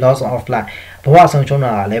င်တယ် loss of life ဘဝဆုံးရှုံး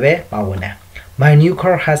တာလည်းပဲပါဝင်တယ် my new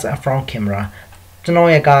car has a front camera ကျွန်တော်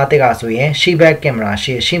ရဲ့ကားအသစ်ကဆိုရင် she back camera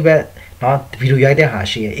ရှိ back เนาะဗီဒီယိုရိုက်တဲ့ဟာ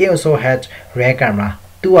ရှိရ it also has rear camera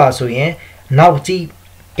သူကဆိုရင်နောက်ကြည့်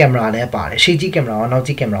ကင်မရာလည်းပါတယ်ရှေ့ကြည့်ကင်မရာရောနောက်ကြ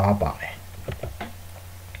ည့်ကင်မရာရောပါတယ်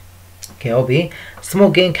ကဲဟုတ်ပြီ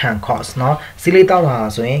smoking can cause เนาะစီးလေးတောက်တာ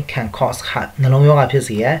ဆိုရင် can cause heart နှလုံးရောဂါဖြစ်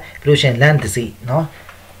စေရပြီးလို့ရှိရင် lung disease เนาะ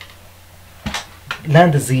lung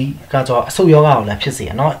disease ကတော့အဆုတ်ရောဂါကိုလည်းဖြစ်စေရ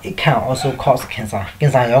เนาะ it can also cause cancer က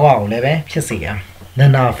င်ဆာရောဂါကိုလည်းပဲဖြစ်စေရန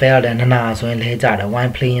နာ fail တယ်နနာဆိုရင်လဲကြတယ်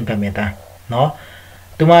wine playing badminton เนาะ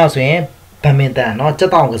သူမဆိုရင်badminton เนาะစက်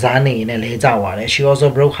တောင်ကစားနေရင်လည်းလဲကြသွားတယ် she also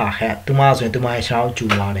broke her head သူမဆိုရင်သူမရဲ့ခြေထောက်ကျူ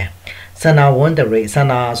သွားတယ်Sana won the race.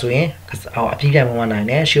 Sana ဆိုရင်အပြည့်ပြတ်မဝင်နိုင်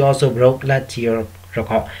တယ် she also broke last year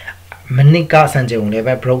record မနစ်ကစံချိန်လည်း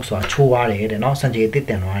ပဲ broke ဆိုတာချိုးသွားတယ်တဲ့เนาะစံချိန်တစ်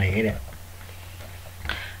တင်သွားတယ်တဲ့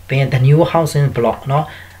ပြီးရင် the new housing block เนาะ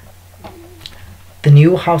the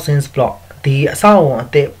new housing block the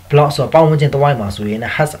assault the blocks or power engine the white mass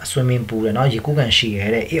has a swimming pool and now you can see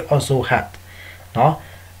it also had no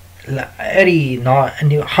Eddie no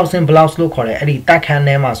new housing blocks look or Eddie that can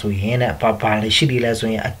name us we in it but she did less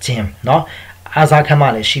a gym no as I come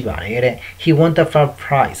out she he won the first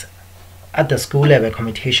prize at the school level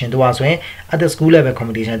competition to us at the school level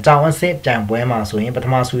competition down sip jam buema swing but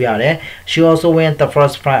mass we are she also went the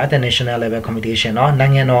first prize at the national level competition no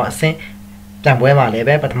nangano sing jam buema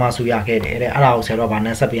level but mass we are get it allows a robot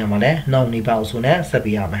and sapiamale no ni bao sooner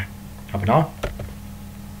sapiame up no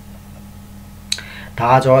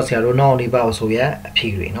Tajo zero no ni bao so ya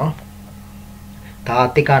appear no ta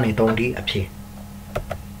tikani don't appear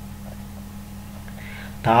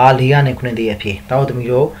ta liane couldn't appear ta the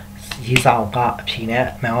miro yi sao ka appear ne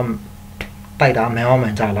mao tai da mao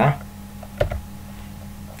man ja la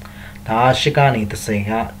ta shikani the say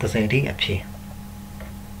ha the say di appear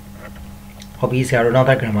hobby zero no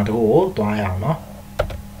that grammar to twa yaw no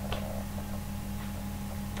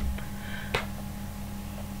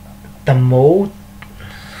the more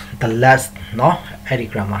the less no any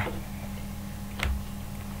grammar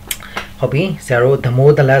hobby zero the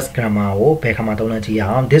more the less grammar o be kama tong na ji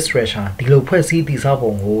yaw this ratio di lo phwet si ti saw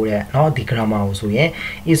pong ho de no di grammar o so yin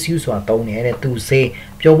issue so tong ne de tu say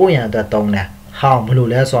ပြောဖို့ရန်အတွက်သုံးတယ် how ဘယ်လို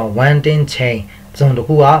လဲဆိုတော့ one thing change သုံးတစ်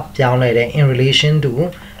ခုကပြောင်းလဲတယ် in relation to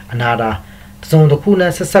another သုံးတစ်ခု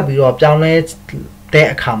နဲ့ဆက်ဆက်ပြီးတော့ပြောင်းလဲတဲ့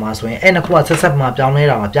အခါမှာဆိုရင်အဲ့နှစ်ခုကဆက်ဆက်မှာပြောင်းလဲ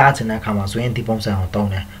တာမှာပြချင်တဲ့အခါမှာဆိုရင်ဒီပုံစံအောင်သုံး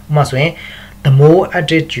တယ်ဥပမာဆိုရင် the more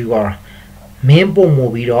added you are မင်းပုံမူ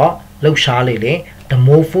ပြီးတော့လှုပ်ရှားလေလေ the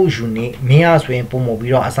more food you need မင်းအားဆိုရင်ပုံမူ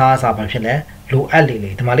ပြီးတော့အစားအစာပဲဖြစ်လဲလိုအပ်လေလေ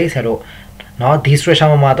ဒီမှာလေးဆရာတို့နော်ဒီ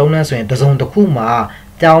structure မှာသုံးလဲဆိုရင်တစ်စုံတစ်ခုမှာ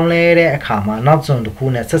ပြောင်းလဲတဲ့အခါမှာနောက်စုံတစ်ခု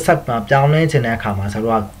နဲ့ဆက်ဆက်မှာပြောင်းလဲခြင်းတဲ့အခါမှာဆရာ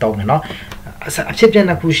တို့ကတုံးတယ်နော်အဖြစ်ပြက်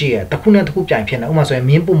နှစ်ခုရှိရတစ်ခုနဲ့တစ်ခုပြိုင်ဖြစ်နေဥပမာဆိုရင်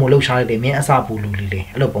မင်းပုံမူလှုပ်ရှားလေလေမင်းအစားပူလူလေလေ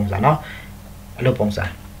အဲ့လိုပုံစံနော်အဲ့လိုပုံစံ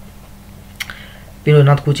ပြီးတော့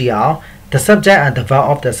နောက်တစ်ခုကြည့်အောင် the subject and the verb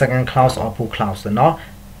of the second clause or full clause နော်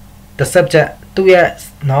the subject သူရဲ့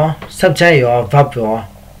နော် subject ရော verb ရော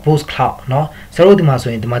both clause နော်ဆရာတို့ဒီမှာ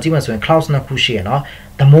ဆိုရင်ဒီမှာကြည့်မှဆိုရင် clause နှစ်ခုရှိရနော်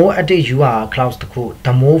the more added you are clause တစ်ခု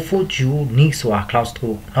the more food you need ဆိုတာ clause တစ်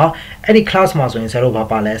ခုနော်အဲ့ဒီ clause မှာဆိုရင်ဆရာတို့ဘာ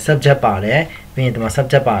ပါလဲ subject ပါတယ်ပြီးရင်ဒီမှာ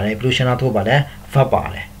subject ပါတယ် preposition တစ်ခုပါတယ် verb ပါ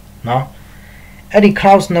တယ်နော်အဲ့ဒီ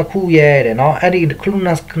clause နှစ်ခုရဲ့တဲ့နော်အဲ့ဒီ clause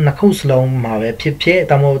နှစ်ခုစလုံးမှာပဲဖြစ်ဖြစ်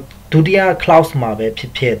ဒါမှမဟုတ်ဒုတိယ clause မှာပဲဖြ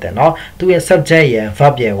စ်ဖြစ်တဲ့နော်သူရဲ့ subject ရဲ့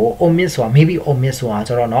verb ရဲ့ကို omit ဆိုတာ maybe omit ဆိုတာ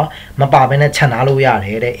ကျတော့နော်မပါဘဲနဲ့ခြံထားလို့ရတ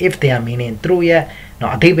ယ်တဲ့ if they are meaning သူတို့ရဲ့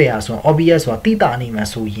နော်အဓိပ္ပာယ်ဆိုရင် obvious ဆိုတာတိတာနေမှာ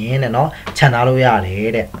ဆိုရင်တဲ့နော်ခြံထားလို့ရတ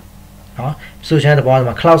ယ်တဲ့နော်ဆိုချင်တဲ့ဘော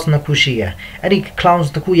မှာ clause နှစ်ခုရှိရအဲ့ဒီ clause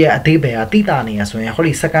တစ်ခုရဲ့အဓိပ္ပာယ်ကတိတာနေရဆိုရင်ဟို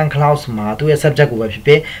ဒီ second clause မှာသူရဲ့ subject ကိုပဲဖြစ်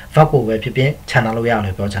ဖြစ် verb ကိုပဲဖြစ်ဖြစ်ခြံထားလို့ရတ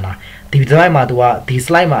ယ်ပြောချင်တာဒီ slide မှာသူကဒီ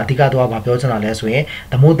slide မှာအဓိကသူကဘာပြောချင်တာလဲဆိုရင်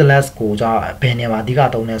the modulus ကိုကြောင့်ဘယ်နေရာမှာအဓိက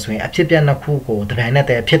သုံးလဲဆိုရင်အဖြစ်ပြက်နှစ်ခုကိုတပြိုင်နက်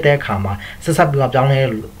တည်းဖြစ်တဲ့အခါမှာဆက်ဆက်ပြီးတော့ပြောင်းလဲတယ်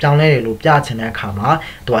လို့ပြချင်တဲ့အခါမှာ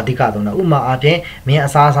သူအဓိကသုံးတယ်ဥပမာအပြင်မင်းအ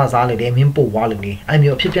စားစားလေမင်းပို့သွားလေအဲ့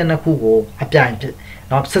မျိုးအဖြစ်ပြက်နှစ်ခုကိုအပြိုင်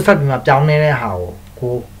နော်ဆက်ဆက်ပြီးမှပြောင်းနေတဲ့ဟာ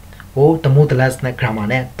ကိုthe modulus နဲ့ grammar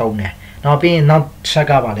နဲ့သုံးတယ်နောက်ပြီးရင်နောက်ချက်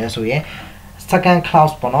ကပါလဲဆိုရင် second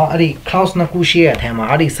clause ပေါ့နော်အဲ့ဒီ clause နှစ်ခုရှိတဲ့အထက်မှာ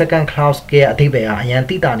အဲ့ဒီ second clause ရဲ့အဓိပ္ပာယ်ကအရင်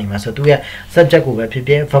တိတာနေမှာဆိုသူရဲ့ subject ကိုပဲဖြစ်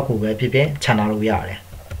ဖြစ် verb ကိုပဲဖြစ်ဖြစ်ခြံထားလို့ရတယ်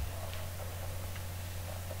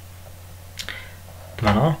ဒီ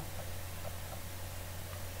မှာနော်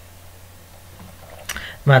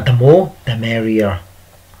ဒီမှာ the more the merrier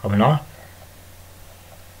ဟုတ်မနော်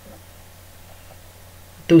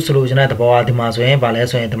သူဆိုလို့ကျွန်တော်တဘောကဒီမှာဆိုရင်ဗာလဲ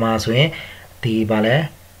ဆိုရင်ဒီမှာဆိုရင်ဒီဗာလဲ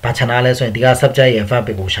ဘာခြံထားလဲဆိုရင်ဒီက subject ရဲ့ verb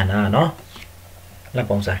ကိုခြံထားတာနော်လက်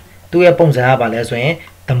ပုံစံသူ့ရဲ့ပုံစံကဘာလဲဆိုရင်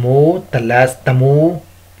the more the less the more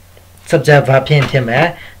subject verb ဖြစ်မယ်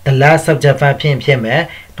the less subject verb ဖြစ်မယ်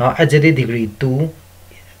เนาะ adjective degree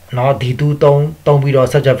 2เนาะဒီ2သုံးပြီးတော့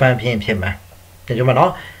subject verb ဖြစ်မယ်ကြည့်ကြပါเนา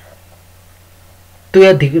ะသူ့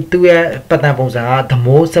ရဲ့ပတ်တန်ပုံစံက the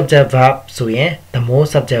more subject verb ဆိုရင် the more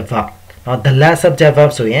subject verb เนาะ the less subject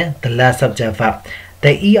verb ဆိုရင် the less subject verb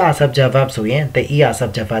the er subject verb ဆိုရင် the er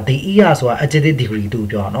subject verb the er ဆိုတာ adjective degree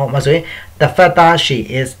 2ပြောเนาะမဆိုရင် the fatter she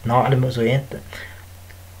is เนาะအဲ့လိုဆိုရင်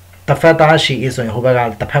the fatter she is ဆိုရင်ဟိုဘက်က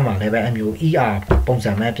တစ်ဖက်မှာလည်းပဲအမျိုး er ပုံ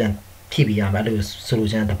စံနဲ့ပြန်ဖြည့်ပြရမယ်အဲ့လိုဆိုလို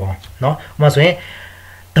ချင်တဲ့ပုံเนาะမဆိုရင်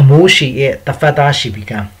the more she is the fatter she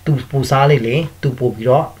become သူပူစားလေးလေသူပို့ပြီး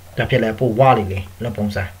တော့ဒါဖြစ်လဲပို့ဝါလေးလေလို့ပုံ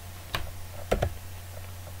စံ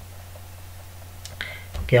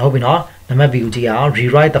ကဲဟုတ်ပြီเนาะနံပါတ် view ကြည့်အောင်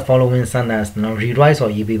rewrite the following sentence နော် rewrite ဆို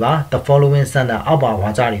ရေးပြီးပါ the following sentence အောက်ပါဝါ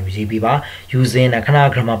ကျတွေကိုရေးပြီးပါ using ခဏ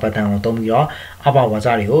grammar pattern ကိုသုံးပြီးတော့အောက်ပါဝါကျ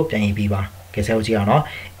တွေကိုပြန်ရေးပြီးပါကဲဆက်ကြည့်အောင်နော်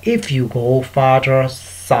if you go farther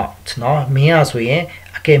south နော်မင်းอ่ะဆိုရင်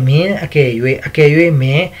အကယ်၍ မ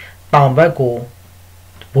င်း တောင်ဘက်ကို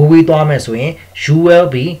ဝေးဝေးသွားမယ်ဆိုရင် you will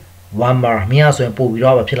be warmer မင်းဆိုရင်ပို့ပြီး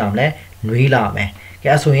တော့ဘာဖြစ်လာမလဲနွေးလာမယ်ကဲ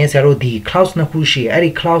အဲ့ဆိုရင်ဆရာတို့ဒီ clouds နှစ်ခုရှိအဲ့ဒီ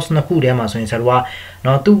clouds နှစ်ခုထဲမှာဆိုရင်ဆရာတို့က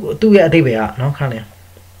နော်သူ့ရဲ့အဓိပ္ပာယ်ကနော်ခဏလေး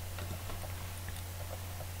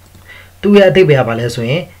သူ့ရဲ့အဓိပ္ပာယ်ကဘာလဲဆို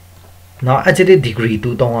ရင်နော် adjective degree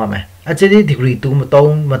 2သုံးရမယ် adjective degree 2မသုံး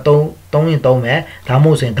ရင်သုံးမယ်ဒါမှမ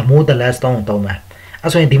ဟုတ်ဆိုရင် the more the less သုံးမယ်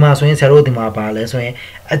အဲ့ဆိုရင်ဒီမှာဆိုရင်ဆရာတို့ဒီမှာပါလဲဆိုရင်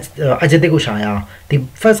adjective ကိုရှာရအောင်ဒီ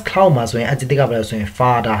first cloud မှာဆိုရင် adjective ကဘာလဲဆိုရင်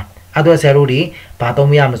father အဲ့တော့ဆရာတို့ဒီဘာသုံး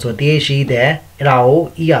မရမလို့ဆို th တဲ့အဲ့ဒါကို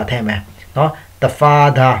er ထည့်မယ်နော် the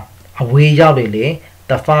father အဝေးရောက်လေ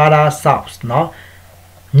the father south နော်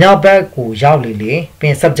ညဘက်ကိုရောက်လေပြ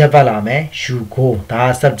င် subject ပတ်လာမယ် you go ဒါ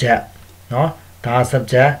subject နော်ဒါ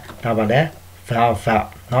subject ဒါပါလဲ verb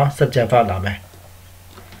နော် subject verb လာမယ်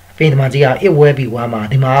ပြင်ဒီမှာကြည့်ရ it will be one မှာ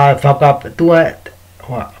ဒီမှာ verb ကသူက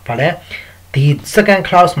ဟိုဘာလဲဒီ second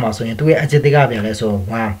clause မှာဆိုရင်သူရဲ့ adjective ကပြန်လဲဆို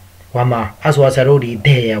one မှာအဲ့ဆိုဆရာတို့ဒီ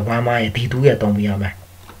there ရ one မှာရ d2 ရသုံးပြရမယ်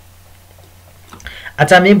အ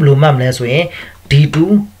ကြမ်းမြင်ဘယ်လိုမှတ်မလဲဆိုရင် d2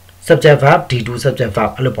 subject verb d2 subject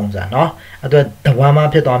verb အဲ့လိုပုံစံเนาะအဲ့တော့ the one မှာ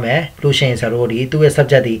ဖြစ်သွားမယ်လို့ရှိရင်ဆရာတို့ဒီသူ့ရဲ့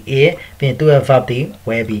subject ဒီ a ပြီးသူ့ရဲ့ verb ဒီ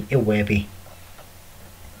will be it will be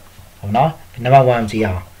ဟုတ်เนาะ number 1ကြည့်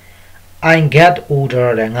အောင် I get older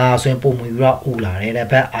တဲ့ငါဆိုရင်ပုံမူပြီးတော့ဦးလာတယ်တဲ့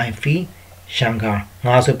ဘက် I feel younger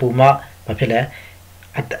ငါဆိုပုံမှဘာဖြစ်လဲ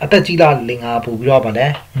အသက်ကြီးလာလေငါပို့ပြီးတော့ဗာလဲ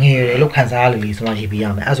ငယ်တယ်လို့ခံစားရလေဆိုမှရေးပေးရ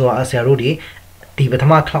မယ်အဲ့ဆိုဆရာတို့ဒီပထ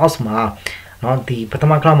မ class မှာเนาะဒီပထ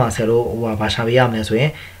မ class မှာဆရာတို့ဟိုဗာရှာပေးရမယ်ဆိုရ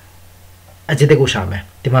င် adjective ကိုရှာမယ်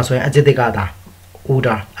ဒီမှာဆိုရင် adjective ကဒါ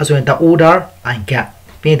older အဲ့ဆိုရင် the older I get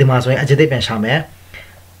ပြီးရင်ဒီမှာဆိုရင် adjective ပြန်ရှာမယ်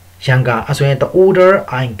younger အဲ့ဆိုရင် the older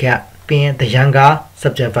I get ပြီးရင် the younger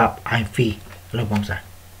subject verb I feel လို့ပုံစံ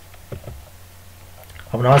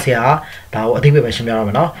ဟုတ်နော်ဆရာဒါကိုအသိပဲရှင်းပြရမ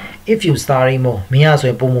ယ်နော် if you study more မင်းရဆို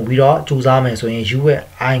ရင်ပုံမှုပြီးတော့ကြိုးစားမယ်ဆိုရင် you will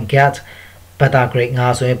I get better grade ငါ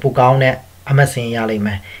ဆိုရင်ပိုကောင်းတဲ့အမှတ်စဉ်ရလိမ့်မ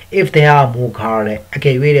ယ် if there are more car တဲ့အက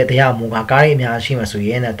ယ်၍တဲ့တရားmore car ကားတွေအများရှိမှဆိုရ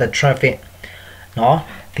င် the traffic နော်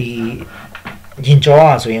ဒီရင်ကြော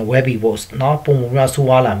ဆိုရင် will be worse နော်ပုံမှုပြီးတော့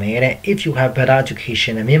ဆိုးွားလာမယ်တဲ့ if you have better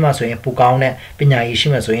education မင်းမဆိုရင်ပိုကောင်းတဲ့ပညာရေးရှိ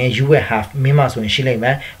မှဆိုရင် you will have မင်းမဆိုရင်ရှိလိမ့်မ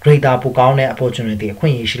ယ် greater ပိုကောင်းတဲ့ opportunity အခွ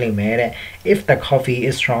င့်အရေးရှိလိမ့်မယ်တဲ့ if the coffee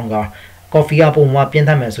is stronger coffee ကပုံမှန်ပြင်းထ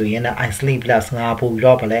န်မယ်ဆိုရင် I sleep plus ငါပို့ပြီး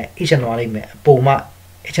တော့ဗလဲ action သွားလိမ့်မယ်ပုံမှန်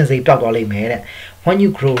action စိတ်ပြောက်သွားလိမ့်မယ်တဲ့ when you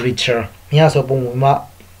grow richer မင်းဆိုပုံမှန်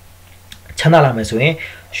ချမ်းသာလာမယ်ဆိုရင်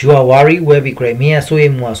your worry will be great မင်းဆိုရ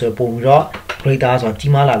င်ပုံပြီးတော့ greater ဆို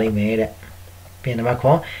ကြီးမားလာလိမ့်မယ်တဲ့ပြင်နံပါ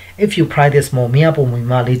တ် if you practice more မင်းပုံမှ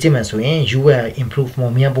န်လေ့ကျင့်မယ်ဆိုရင် you will improve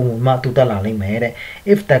more မင်းပုံမှန်တိုးတက်လာလိမ့်မယ်တဲ့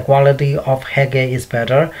if the quality of healthcare is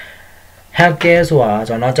better healthcare ဆိုတာ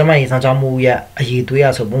ကျွန်တော်ကျမရေးဆောင်ကြောင်းမှုရဲ့အရေးသွေးရ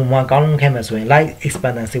ဆိုပုံမှန်ကောင်းလုံးခဲ့မယ်ဆိုရင် life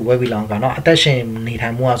expectancy ဝယ်ပြီးလောင်ကတော့အသက်ရှင်နေထို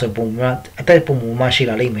င်မှုဆိုပုံမှန်အသက်ပုံမှန်ရှိ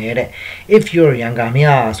လာလိမ့်မယ်တဲ့ if you're younger မ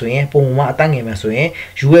င်းဆိုရင်ပုံမှန်အသက်ငယ်မယ်ဆိုရင်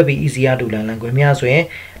you will be easier to learn language မင်းဆိုရင်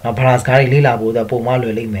ဘာသာစကားတွေလေ့လာဖို့ပုံမှန်လွ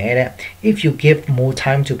ယ်လိမ့်မယ်တဲ့ if you give more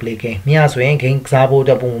time to play game မင်းဆိုရင် game ကစားဖို့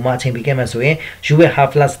ပုံမှန်အချိန်ပေးခဲ့မယ်ဆိုရင် you will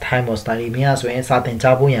have less time for study မင်းဆိုရင်စာသင်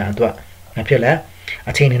ကြားဖို့ရန်အတွက်မဖြစ်လဲ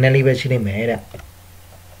အချိန်နည်းနည်းလေးပဲရှိနေမယ်တဲ့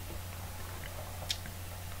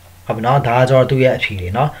ဟုတ်ပြီနော်ဒါကကျွန်တော်သူ့ရဲ့အဖြေတွေ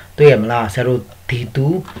နော်တွေ့ရမလားဆရာတို့ D2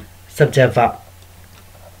 subject verb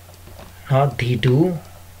နော် D2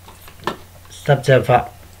 subject verb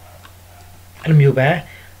အဲ့လိုမျိုးပဲ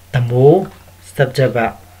the more subject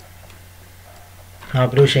verb နောက်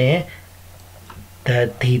ပြီးလို့ရှိရင် the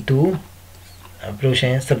D2 ပြီးလို့ရှိ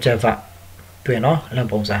ရင် subject verb တွေ့နော်အဲ့လို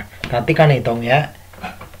ပုံစံဒါတစ်ကနေ3ရက်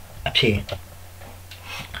အဖြေ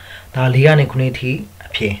ဒါ4ကနေ9ထိ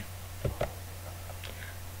အဖြေ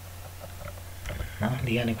နော်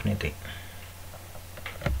4ကနေ9ထိ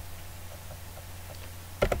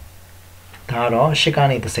ဒါတော့10က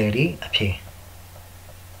နေ30ထိအဖြေ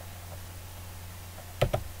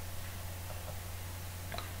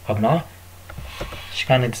ဟုတ်နော်10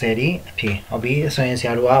ကနေ30ထိအဖြေဟုတ်ပြီဆိုရင်ဆ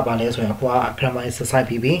ရာတို့ကဗာလဲဆိုရင်ဟိုက grammar exercise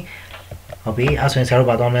ပြီးပြီဟုတ်ပြီအဲ့ဆိုရင်ဆရာတို့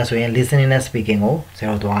ဗာသွားမလဲဆိုရင် listening နဲ့ speaking ကိုဆရာ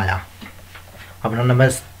တို့သွားရအောင်ဟုတ်ပြီနော် number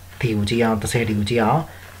 3ကိုကြည့်အောင်30ကိုကြည့်အောင်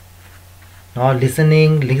နော်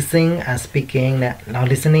listening and speaking နဲ့နော်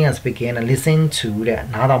listening and speaking နဲ့ listen to တဲ့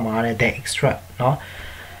နားတော်မှာတဲ့ extract နော်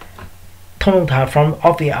ထုံးထား from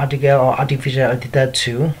of the article or artificial edited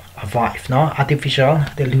to a vibe နော် artificial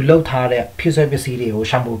တဲ့လူလောက်ထားတဲ့ဖြစ်ဆွဲပစ္စည်းတွေကို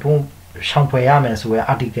ရှောင်ဖွယ်ရမယ်ဆိုရယ်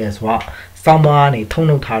article ဆိုတာစောင်းမကနေထုံး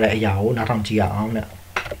ထုတ်ထားတဲ့အရာကိုနားထောင်ကြည့်ရအောင်တဲ့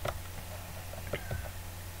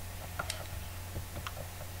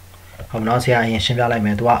ဟုတ်နော်ဆရာအရင်ရှင်းပြလိုက်မ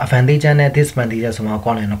ယ်သူက advantage နဲ့ disadvantage ဆိုမှ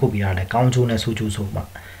column နှစ်ခုပြရတယ်ကောင်းကျိုးနဲ့ဆိုးကျိုးဆိုမှ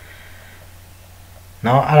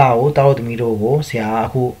နော်အဲ့ဒါကိုတောက်သမီးတို့ကိုဆရာအ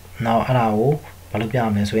ခုနော်အဲ့ဒါကိုဘာလို့ပြရ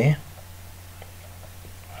မလဲဆိုရင်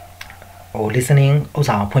listening ဥစ္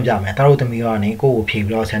စာဖွင့်ပြမယ်တာတို့သမီးကနေကိုကိုဖြေ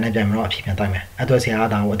ပြီးတော့ဆရာနဲ့ပြန်ပြီးတော့အဖြေပြန်တိုက်မယ်အဲ့တော့ဆရာက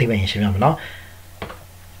ဒါကိုအသိပညာရှင်းပြမယ်နော်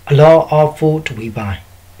a lot of food we buy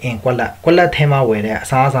in ကွက်လက်ထဲမှာဝယ်တဲ့အ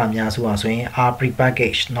စားအစာအများစုဟာဆိုရင် are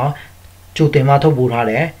prepackaged เนาะကြိုတင်မှထုတ်ပို့ထား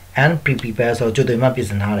တယ် and pre-prepared ဆိုကြိုတင်မှပြင်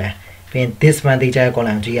ဆင်ထားတယ်ပြီးရင် disadvantage ရဲ့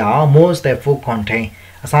column ကြည့်အောင် most of food contain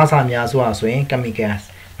အစားအစာအများစုဟာဆိုရင် chemicals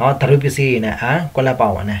เนาะဓာတ်ပစ္စည်းတွေနဲ့ကွက်လက်ပေါ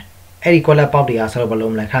က်ဝင်တယ်အဲ့ဒီကွက်လက်ပေါက်တွေကဆိုတော့ဘယ်လို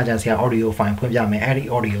မလဲခါကြဆရာ audio file ဖွင့်ပြမယ်အဲ့ဒီ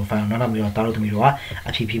audio file နောက်မျိုးတာတို့သမီးတို့က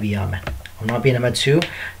အဖြေဖြည့်ပြရမယ်နောက်ပြီး number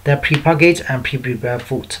 2 the prepackaged and pre-prepared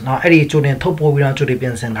food နော်အဲ့ဒီကြိုတင်ထုတ်ပို့ပြီးတော့ကြိုတင်ပြ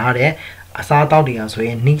င်ဆင်ထားတဲ့အစားအသောက်တွေကဆိုရ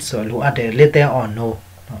င် need ဆိုလိုအပ်တယ် little or no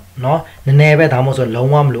နော်နည်းနည်းပဲဒါမှမဟုတ်ဆိုလုံး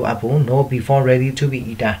ဝမလိုအပ်ဘူး no before ready to be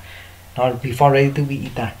eaten နော် before ready to be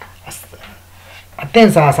eaten အသ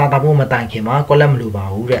င့်စားတာဖို့မတိုင်ခင်မှာကွက်လက်မလိုပါ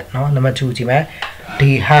ဘူးတဲ့နော် number 2 ကြည့်မယ်ဒီ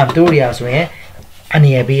ham တို့တွေကဆိုရင်အ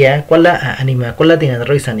နေရပေးရကွက်လက် animal ကွက်လက်တင်တဲ့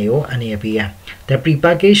တိရစ္ဆာန်တွေကိုအနေရပေးရ the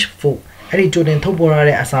prepackaged food အဲ့ဒီကြိုတင်ထုတ်ပို့ရ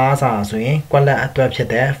တဲ့အစားအစာဆိုရင်ကွက်လက်အတွက်ဖြစ်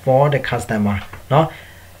တဲ့ for the customer เนาะ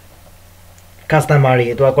customer တွေ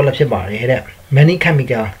အတွက်ကွက်လက်ဖြစ်ပါတယ်တဲ့ many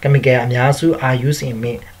chemical အများစု are used in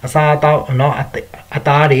meat အစားအသောက်เนาะအ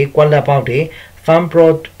သားတွေကွက်လက်ပေါက်တွေ farm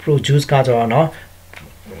produce ကကြောเนาะ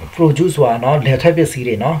produce ဆိုတာเนาะလယ်ထွက်ပစ္စည်း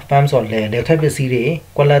တွေเนาะ farm ဆိုလယ်ထွက်ပစ္စည်းတွေ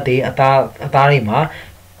ကွက်လက်တွေအသားတွေမှာ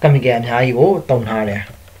chemical အများကြီးကိုတုံထားတယ်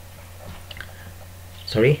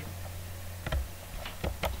sorry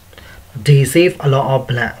they save a lot of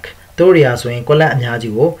blank တို့တွေကဆိုရင်ကွက်လက်အများ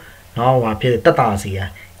ကြီးကိုเนาะဟိုဖြစ်တက်တာစီရ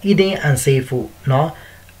eating unsafe food เนาะ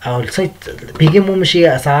စိတ်ဘေးကင်းမှုမရှိ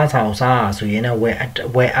တဲ့အစားအစာကိုစားဆိုရင်လည်း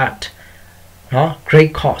wear at เนาะ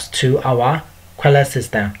great cost to our quality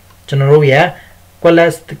system ကျွန်တော်တို့ရဲ့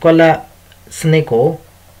quality စနစ်ကို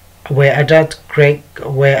wear at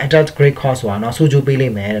great cost ဆိုတာเนาะဆိုကြပေးလိ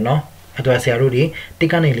မ့်မယ်တဲ့เนาะအဲ့တော့ဆရာတို့ဒီတိ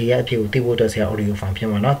တ်ကနေလေးရဲ့အဖြစ်ကိုသိဖို့အတွက်ဆရာ audio file ဖြစ်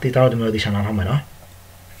မှာเนาะတိတ်တော့ဒီမျိုးဒီချန်နယ်ထားမှာเนาะ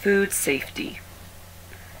Food safety.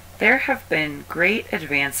 There have been great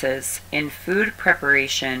advances in food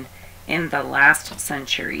preparation in the last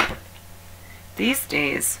century. These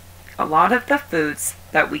days, a lot of the foods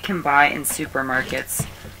that we can buy in supermarkets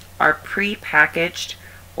are pre-packaged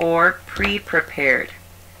or pre-prepared.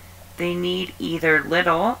 They need either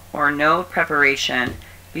little or no preparation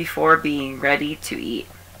before being ready to eat.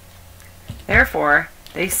 Therefore,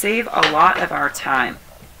 they save a lot of our time.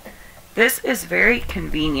 This is very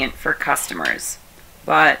convenient for customers,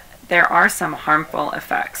 but there are some harmful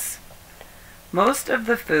effects. Most of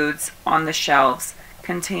the foods on the shelves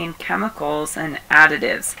contain chemicals and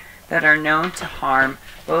additives that are known to harm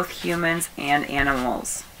both humans and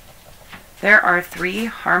animals. There are 3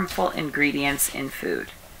 harmful ingredients in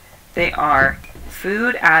food. They are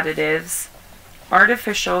food additives,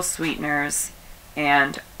 artificial sweeteners,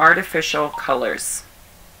 and artificial colors.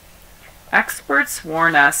 Experts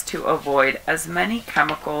warn us to avoid as many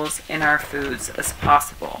chemicals in our foods as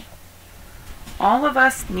possible. All of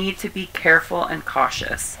us need to be careful and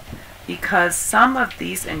cautious because some of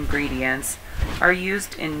these ingredients are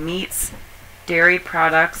used in meats, dairy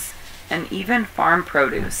products, and even farm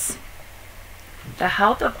produce. The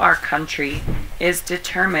health of our country is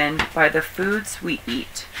determined by the foods we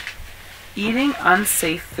eat. Eating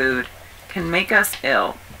unsafe food can make us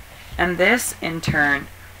ill, and this in turn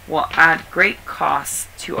will add great costs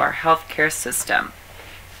to our healthcare system.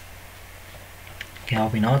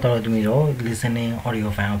 Food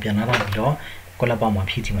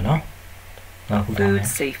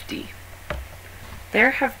safety.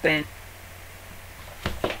 There have been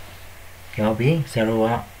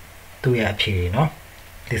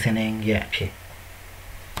listening ရဲ့အဖြစ်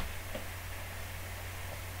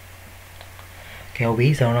KLB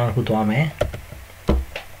ဆောင်းတော့ခုသွားမယ်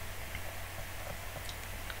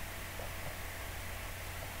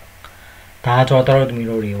ဒါကြောတော့တို့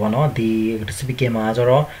မျိုးတွေပေါ့နော်ဒီ speaking မှာကျ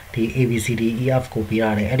တော့ဒီ ABCD EF ကိုပြရ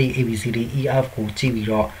တယ်အဲ့ဒီ ABCD EF ကိုကြည့်ပြီး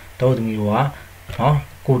တော့တို့မျိုးတွေကနော်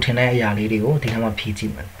ကိုထင်တဲ့အရာလေးတွေကိုဒီထဲမှာဖြည့်ကြ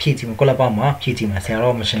ည့်မယ်ကိုလက်ပေါက်မှာဖြည့်ကြည့်မယ်ဆရာ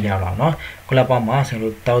တော့မရှင်းပြတော့နော်ကိုလက်ပေါက်မှာဆရာ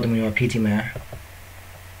တို့တို့မျိုးတွေဖြည့်ကြည့်မယ်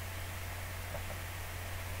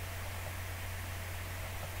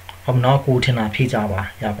ဟုတ်နော်ကိုထင်တာဖြည့်ကြပါ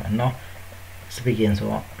ရပါနော် speaking ဆို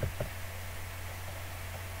တော့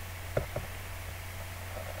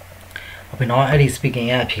ဟုတ်ပြီနော်အဲ့ဒီ speaking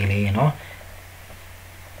ရဲ့အဖြေလေးနော်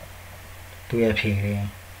သူရဲ့အဖြေလေး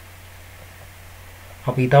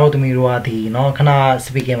ဟုတ်ပြီတော့သမီးတို့ကဒီနော်ခဏ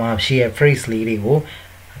speaking မှာရှိရဲ့ phrase လေးတွေကို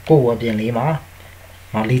ကိုယ့်ဝပြန်လေးမှာ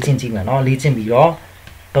လေ့ကျင့်ကြည့်မယ်နော်လေ့ကျင့်ပြီး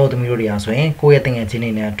တော့သမီးတို့တွေကဆိုရင်ကိုယ့်ရဲ့သင်ငယ်ချင်း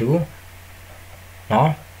တွေနဲ့အတူနော်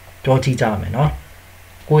ပြောကြည့်ကြမယ်နော်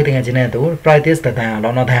ကိုယ့်ရဲ့သင်ငယ်ချင်းနဲ့အတူ practice တန်အော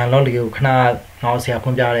င်နော်တန်အောင်လေးကိုခဏနော်ဆရာဖွ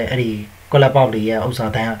င့်ပြတဲ့အဲ့ဒီကိုလက်ပေါက်လေးရဲ့ဥစ္စာ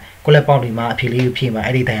တန်ကိုလက်ပေါက်လေးမှာအဖြေလေးဖြည့်မှာ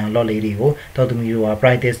အဲ့ဒီတန်အောင်လော့လေးတွေကိုတော့သမီးတို့က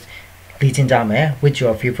practice လေ့ကျင့်ကြမယ် with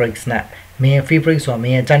your favorite snack မင်း favorite ဆိုတာမ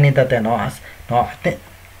င်းကြိုက်နေတဲ့တဲ့နော်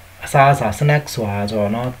အစားအစာ snack ဆိုတာဆို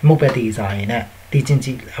တော့နော်မှုပဲတီးစားရင်နဲ့လေ့ကျင့်ကြ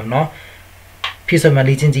ည့်နော်ဖြစ်စမ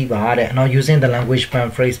လေ့ကျင့်ကြည့်ပါတဲ့နော် using the language plan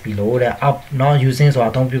phrase below တဲ့ up နော် using ဆိုတာ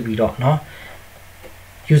အသုံးပြုပြီးတော့နော်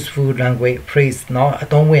useful language phrase နော်အ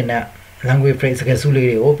သုံးဝင်တဲ့ language phrase စကားစုလေး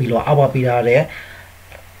တွေကိုပြီးတော့အောက်ပါပေးထားတဲ့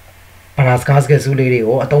ဘာသာစကားစုလေးတွေ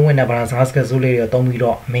ကိုအသုံးဝင်တဲ့ဘာသာစကားစုလေးတွေကိုအသုံးပြီး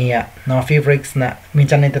တော့မင်းရဲ့နော် favorite snack မင်း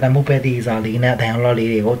ချန်နေတဲ့မှုပဲတီးစားလေးနဲ့ dialogue လေး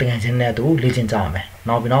တွေကိုတကယ်ချင်းနဲ့တူလေ့ကျင့်ကြရမယ်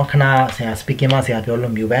နော်ပြီးတော့ခဏဆရာ speaking မှာဆရာပြော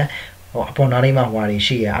လို့မျိုးပဲဟိုအပေါ်နားလေးမှာဟိုဟာတွေ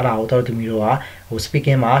ရှိရအဲ့ဒါကိုတော့သူမျိုးတို့ကဟို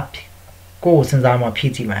speaking မှာကိုယ်စဉ်းစားမှဖြ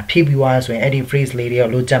ည့်ကြည့်မှာဖြည့်ပြီးသွားဆိုရင်အဲ့ဒီ phrase လေးတွေကို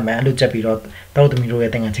လိုချက်မယ်အဲ့လိုချက်ပြီးတော့တော့သူမျိုးတို့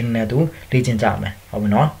ရဲ့တကယ်ချင်းနဲ့တူလေ့ကျင့်ကြရမယ်ဟုတ်ပြီ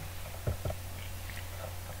နော်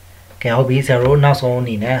ကဲဟုတ်ပြီဆရာတို့နောက်ဆုံးအ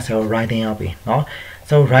နေနဲ့ဆရာတို့ writing ရောက်ပြီနော်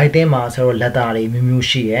ဆို writing မှာဆရာတို့ letter တွေမျိုးမျိုး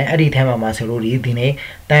ရှိရယ်အဲ့ဒီထဲမှာဆရာတို့ဒီနေ့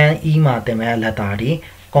တန်း e မှာတင်မဲ့ letter တွေ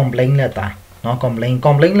complaint letter နော်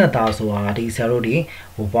complaint letter ဆိုတာဒီဆရာတို့ဒီ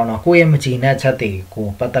ဟိုပေါ့နော်ကိုယ့်ရဲ့မကြည်တဲ့ချက်တွေကို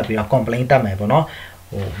ပတ်သက်ပြီးတော့ complaint တက်မယ်ပေါ့နော်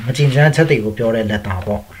ဟိုမကြည်တဲ့ချက်တွေကိုပြောတဲ့ letter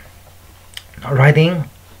ပေါ့ writing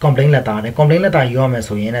complaint letter နဲ့ complaint letter ယူရမယ်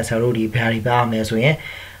ဆိုရင်လည်းဆရာတို့ဒီဘာတွေပါမယ်ဆိုရင်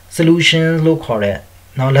solution လို့ခေါ်တဲ့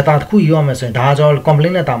နော် letter တစ်ခုယူရမယ်ဆိုရင်ဒါကြောင့်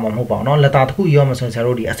complaint letter မှာမဟုတ်ပါဘူးနော် letter တစ်ခုယူရမယ်ဆိုရင်ဆရာ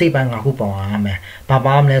တို့ဒီအစိပ်ပိုင်း၅ခုပေါအောင်ရမယ်ဘာ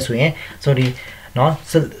ပါမလဲဆိုရင်ဆိုဒီနော်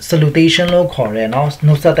salutation လို့ခေါ်တဲ့နော်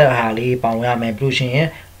နှုတ်ဆက်တဲ့အားလေးပေါအောင်ရမယ်ပြီးလို့ရှိရင်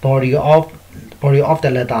body of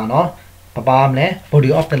the letter နော်ဘာပါမလဲ body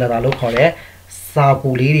of the letter လို့ခေါ်တဲ့စာ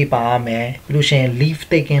ကူလေးတွေပါရမယ်ပြီးလို့ရှိရင် leaf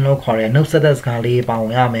taking လို့ခေါ်တဲ့နှုတ်ဆက်တဲ့စကားလေးပေါအော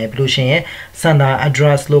င်ရမယ်ပြီးလို့ရှိရင် sender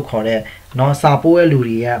address လို့ခေါ်တဲ့နော်စာပို့တဲ့လူ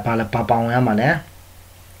တွေရဲ့ဘာလဲပေါအောင်ရမှာလဲ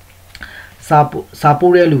စာ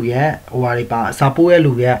ပို့တဲ့လူရဲ့ဟိုဟာတွေပါစာပို့တဲ့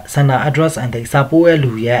လူရဲ့ sender address and date စာပို့တဲ့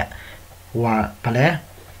လူရဲ့ဟိုဟာဘာလဲ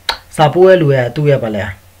စာပို့တဲ့လူရဲ့သူ့ရဲ့ဘာလဲ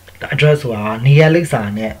address ဆိုတာနေရာလိပ်စာ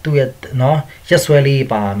နဲ့သူ့ရဲ့နော်ရက်စွဲလေး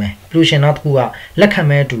ပါမယ်ပြီးလို့ရှိရင်နောက်တစ်ခုကလက်ခံ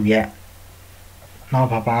မဲ့သူရဲ့နောက်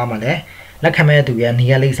ဘာပါမှာလဲလက်ခံမဲ့သူရဲ့နေ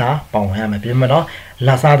ရာလိပ်စာပေါအောင်ရမယ်ပြီးမှတော့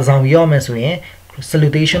လာစာတစ်စောင်ရောမယ်ဆိုရင်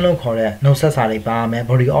salutation လို့ခေါ်တဲ့နှုတ်ဆက်စာတွေပါရမယ်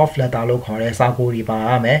body of letter လို့ခေါ်တဲ့စာကိုတွေပါရ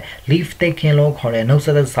မယ် leaf taking လို့ခေါ်တဲ့နှုတ်ဆ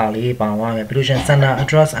က်စာလေးပါရမယ်ပြီးလို့ရှိရင် sender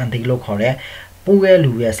address and date လို့ခေါ်တဲ့ပို့ရဲ့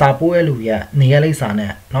လူရဲ့စာပို့ရဲ့လူရဲ့နေရာလိပ်စာ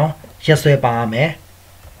နဲ့เนาะရက်စွဲပါရမယ်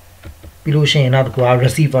ပြီးလို့ရှိရင်နောက်တစ်ခုက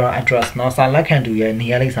receiver address เนาะစာလက်ခံသူရဲ့နေ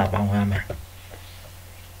ရာလိပ်စာပါရမယ်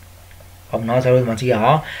ဟုတ်နော်ဆိုတော့မကြည့်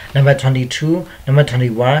အောင် number 22 number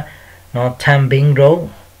 21เนาะ Tambing Road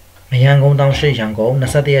မရန်ကုန်တောင်ရှိရန်ကုန်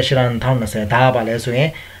21ရက်2020ဒါကပါလဲဆိုရင်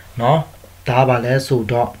เนาะဒါကပါလဲဆို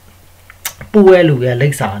တော့ပူဝဲလူရဲ့လိ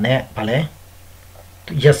ပ်စာနဲ့ဗာလဲ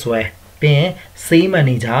yes ဝဲပြီးရင် same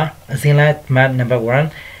manager အစင်းလိုက် map number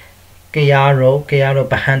 1 KR Road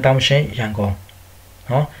ဗဟန်းတောင်ရှိရန်ကုန်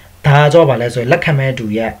เนาะဒါကြောပါလဲဆိုရင်လက်ခံမဲ့သူ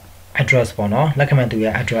ရဲ့ address ပေါ့เนาะလက်ခံမဲ့သူ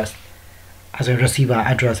ရဲ့ address အဲဆို receiver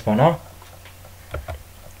address ပေါ့เนาะ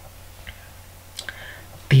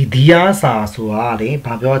ဒီအားစာဆိုတာလေ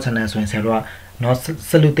ဘာပြောချင်လဲဆိုရင်ဆရာတို့ကနော်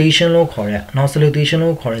salutation လို့ခေါ်တဲ့နော် salutation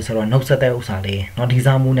လို့ခေါ်တဲ့ဆိုတော့နှုတ်ဆက်တဲ့ဥစ္စာလေးနော်ဒီ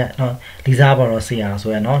စားမှုနဲ့နော်ဒီစားပါတော့ဆရာ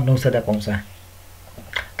ဆိုရနော်နှုတ်ဆက်တဲ့ပုံစံ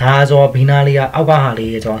ဒါဆိုဘီနာလေးကအောက်ကဟာ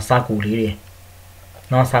လေးဆိုစာကူလေးတွေ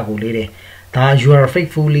နော်စာကူလေးတွေဒါ you are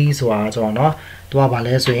faithfully ဆိုတာဆိုတော့နော်သူကဘာ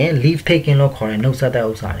လဲဆိုရင် leave taking လို့ခေါ်တဲ့နှုတ်ဆက်တဲ့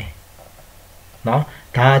ဥစ္စာတွေနော်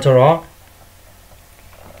ဒါဆိုတော့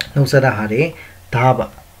နှုတ်ဆက်တဲ့ဟာတွေဒါပါ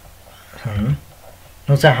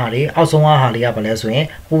နှုတ်ဆက်ဟာတွေအောက်ဆုံးဟာလေးကဘာလဲဆိုရင်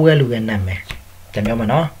ပိုးရဲ့လူရဲ့နာမည်ပြန်ပြောမှာ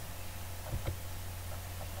နော်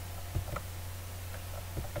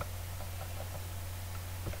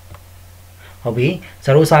ဟုတ်ပြီ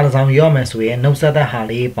ဇာတို့စာတစ်စောင်ရောမယ်ဆိုရင်နှုတ်ဆက်တဲ့ဟာ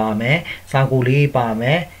လေးပါမယ်စာကိုလေးပါမ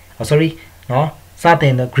ယ် sorry နော်စတ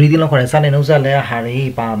င် greeting လို့ခေါ်တဲ့စတင်နှုတ်ဆက်တဲ့ဟာ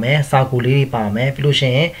လေးပါမယ်စာကိုလေးပါမယ်ပြီးလို့ရှိ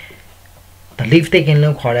ရင် the leave taking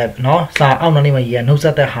လို့ခေါ်တဲ့နော်စာအောက်နောက်နေမှာရေးရနှုတ်ဆ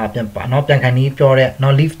က်တဲ့ဟာပြန်ပါနော်ပြန်ခံပြီးပြောတဲ့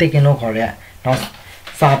နော် leave taking လို့ခေါ်တဲ့နော်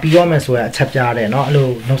စာပြီးရောမယ်ဆိုရင်အချက်ပြတဲ့เนาะအဲ့လို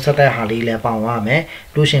နှုတ်ဆက်တဲ့ဟာလေးလည်းပေါအောင်ရမယ်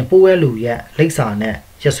လို့ရှင်ပိုးဝဲလူရဲ့လိပ်စာနဲ့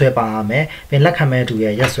ရက်ဆွဲပါရမယ်ပြီးလက်ခံမဲ့သူ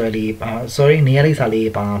ရဲ့ရက်ဆွဲလေးပါ sorry နေရာလိပ်စာ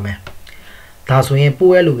လေးပါရမယ်ဒါဆိုရင်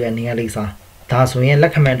ပိုးဝဲလူရဲ့နေရာလိပ်စာဒါဆိုရင်လ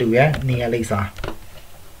က်ခံမဲ့သူရဲ့နေရာလိပ်စာ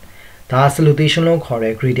ဒါ salutation လို့ခေါ်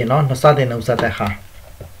တဲ့ greeting เนาะနှုတ်ဆက်တဲ့နှုတ်ဆက်တဲ့ဟာ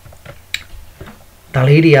ဒါ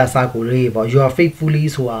လေးတွေကစာကိုလေးပေါ့ you are faithfully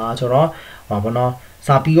ဆိုတာဆိုတော့ဟောပေါ့နော်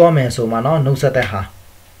စာပြီးရောမယ်ဆိုမှเนาะနှုတ်ဆက်တဲ့ဟာ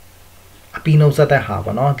အပီနှုတ်ဆက်တဲ့ဟာ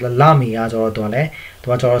ပေါ့နော်လာမီကကျတော့သူကလည်းသူ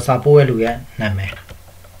ကကျတော့စာပိုးရဲ့လူရဲ့နာမည်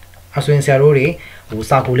အဆွင်ဆရာတို့တွေဟို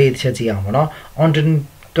စာကိုလေးတစ်ချက်ကြည့်အောင်ပေါ့နော် on the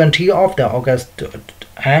 20 of the August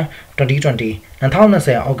 2020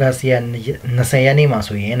 August ရဲ့20ရက်နေ့မှာ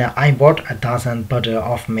ဆိုရင် I bought a dozen bottle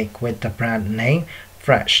of milk with the brand name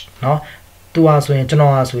Fresh เนาะသူကဆိုရင်ကျွန်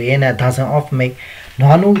တော်ကဆိုရင် dozen of milk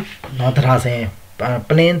နွားနုနော်ဒါစင်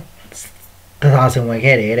plain thousand we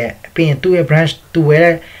get it. Being to a branch to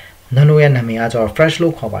where none we enemy or fresh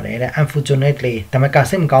look over it. Unfortunately, the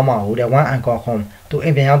Makasim Gama would one and go home to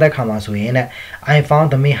even other commas in it. I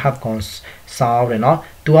found the me have gone sour enough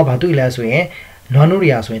to about 2 less way.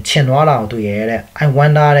 Nonurias with Chinwala to it. I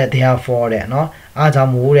wonder therefore that no, as I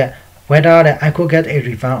moved. Whether I could get a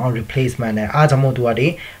refund or replacement as a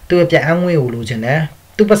moduari to a Piangwe Ulugene,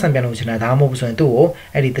 2% Pianugena, Damos and 2,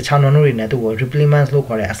 edit the channel in to replements look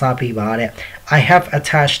or a sapi bar. I have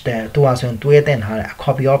attached the 2008 and a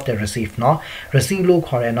copy of the receipt, no, receive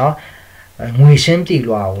look or no, Wishin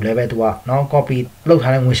Pila, Levetua, no copy, look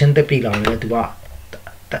having Wishin the Pila, Levetua,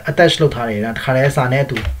 attached look at Haresa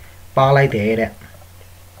to Pala de.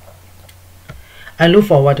 I look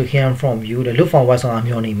forward to hearing from you. The look forward on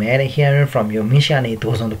Amuni Mare, hearing from you. Mishani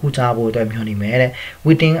was on the Kutabo to Amuni Mare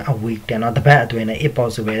within a week. They're not the bad to an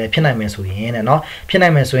impossible Pinamesuin and not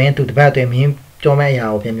Pinamesuin to the bad to him.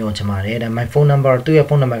 Jomaya or Pimio and my phone number to your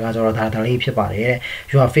phone number or Tatali.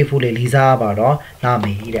 You are faithfully Lisa Baro,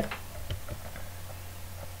 Nami.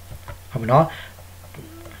 Have not.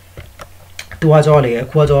 To us all a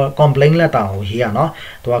quarter complaint letter here, no?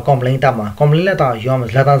 To a complaint tama. Complaint letter, you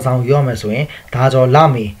must let us down your mesway. Tajo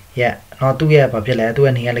lami, yeah, not to a papilla to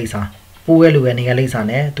any Elisa. Puelu and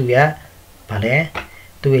Elisa, to ya pale,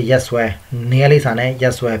 to a yes way, nearly sane,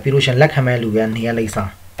 yes way, Pirushan Lakamelu and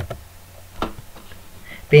Elisa.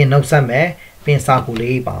 Pin no same, pin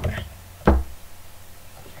sakuli bame.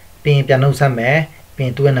 Pin piano same,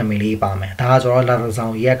 pin to an amili bame. Tajo all the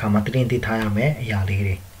sound ya kamatrin the time, ya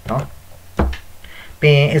lady, no?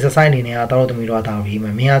 Pin is a sign in a thought me about him,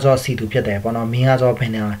 Miazo see to Pieta, one of Miazo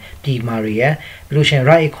Pena, P. Maria, Lucian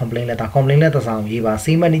write complaint letters on Viva,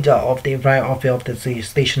 see manager of the right office of the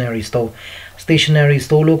stationery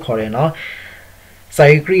store look or no. So I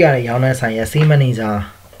agree at a young and see manager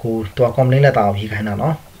go to a complaint letter he can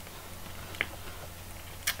know.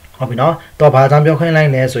 Hobino, to Pazambio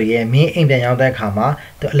line less, so ye me in the other camera,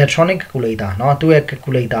 the electronic calculator, not to a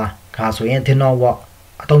calculator, cause we ain't know what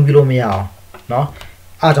I don't below me out, no.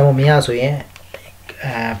 As a Mia so ye,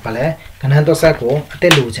 Pale, can handle Sacco, a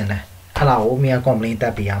delusion. Hello, me a complaint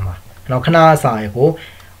that Piama. No can I say go,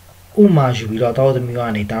 Uma should be lot out the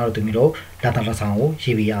Muani down to Miro, that of a sound,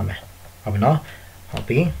 she be yame. Hobino,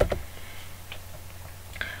 Hoppy.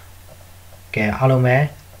 Okay, hello, me.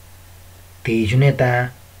 The unit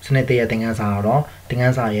Senate things are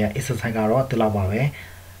things are is a sagaro, the lava.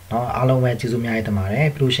 No, hello, me, Chizumia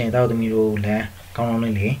Tamare, Prussian out the Miro, le,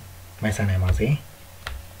 commonly, my son, I must say.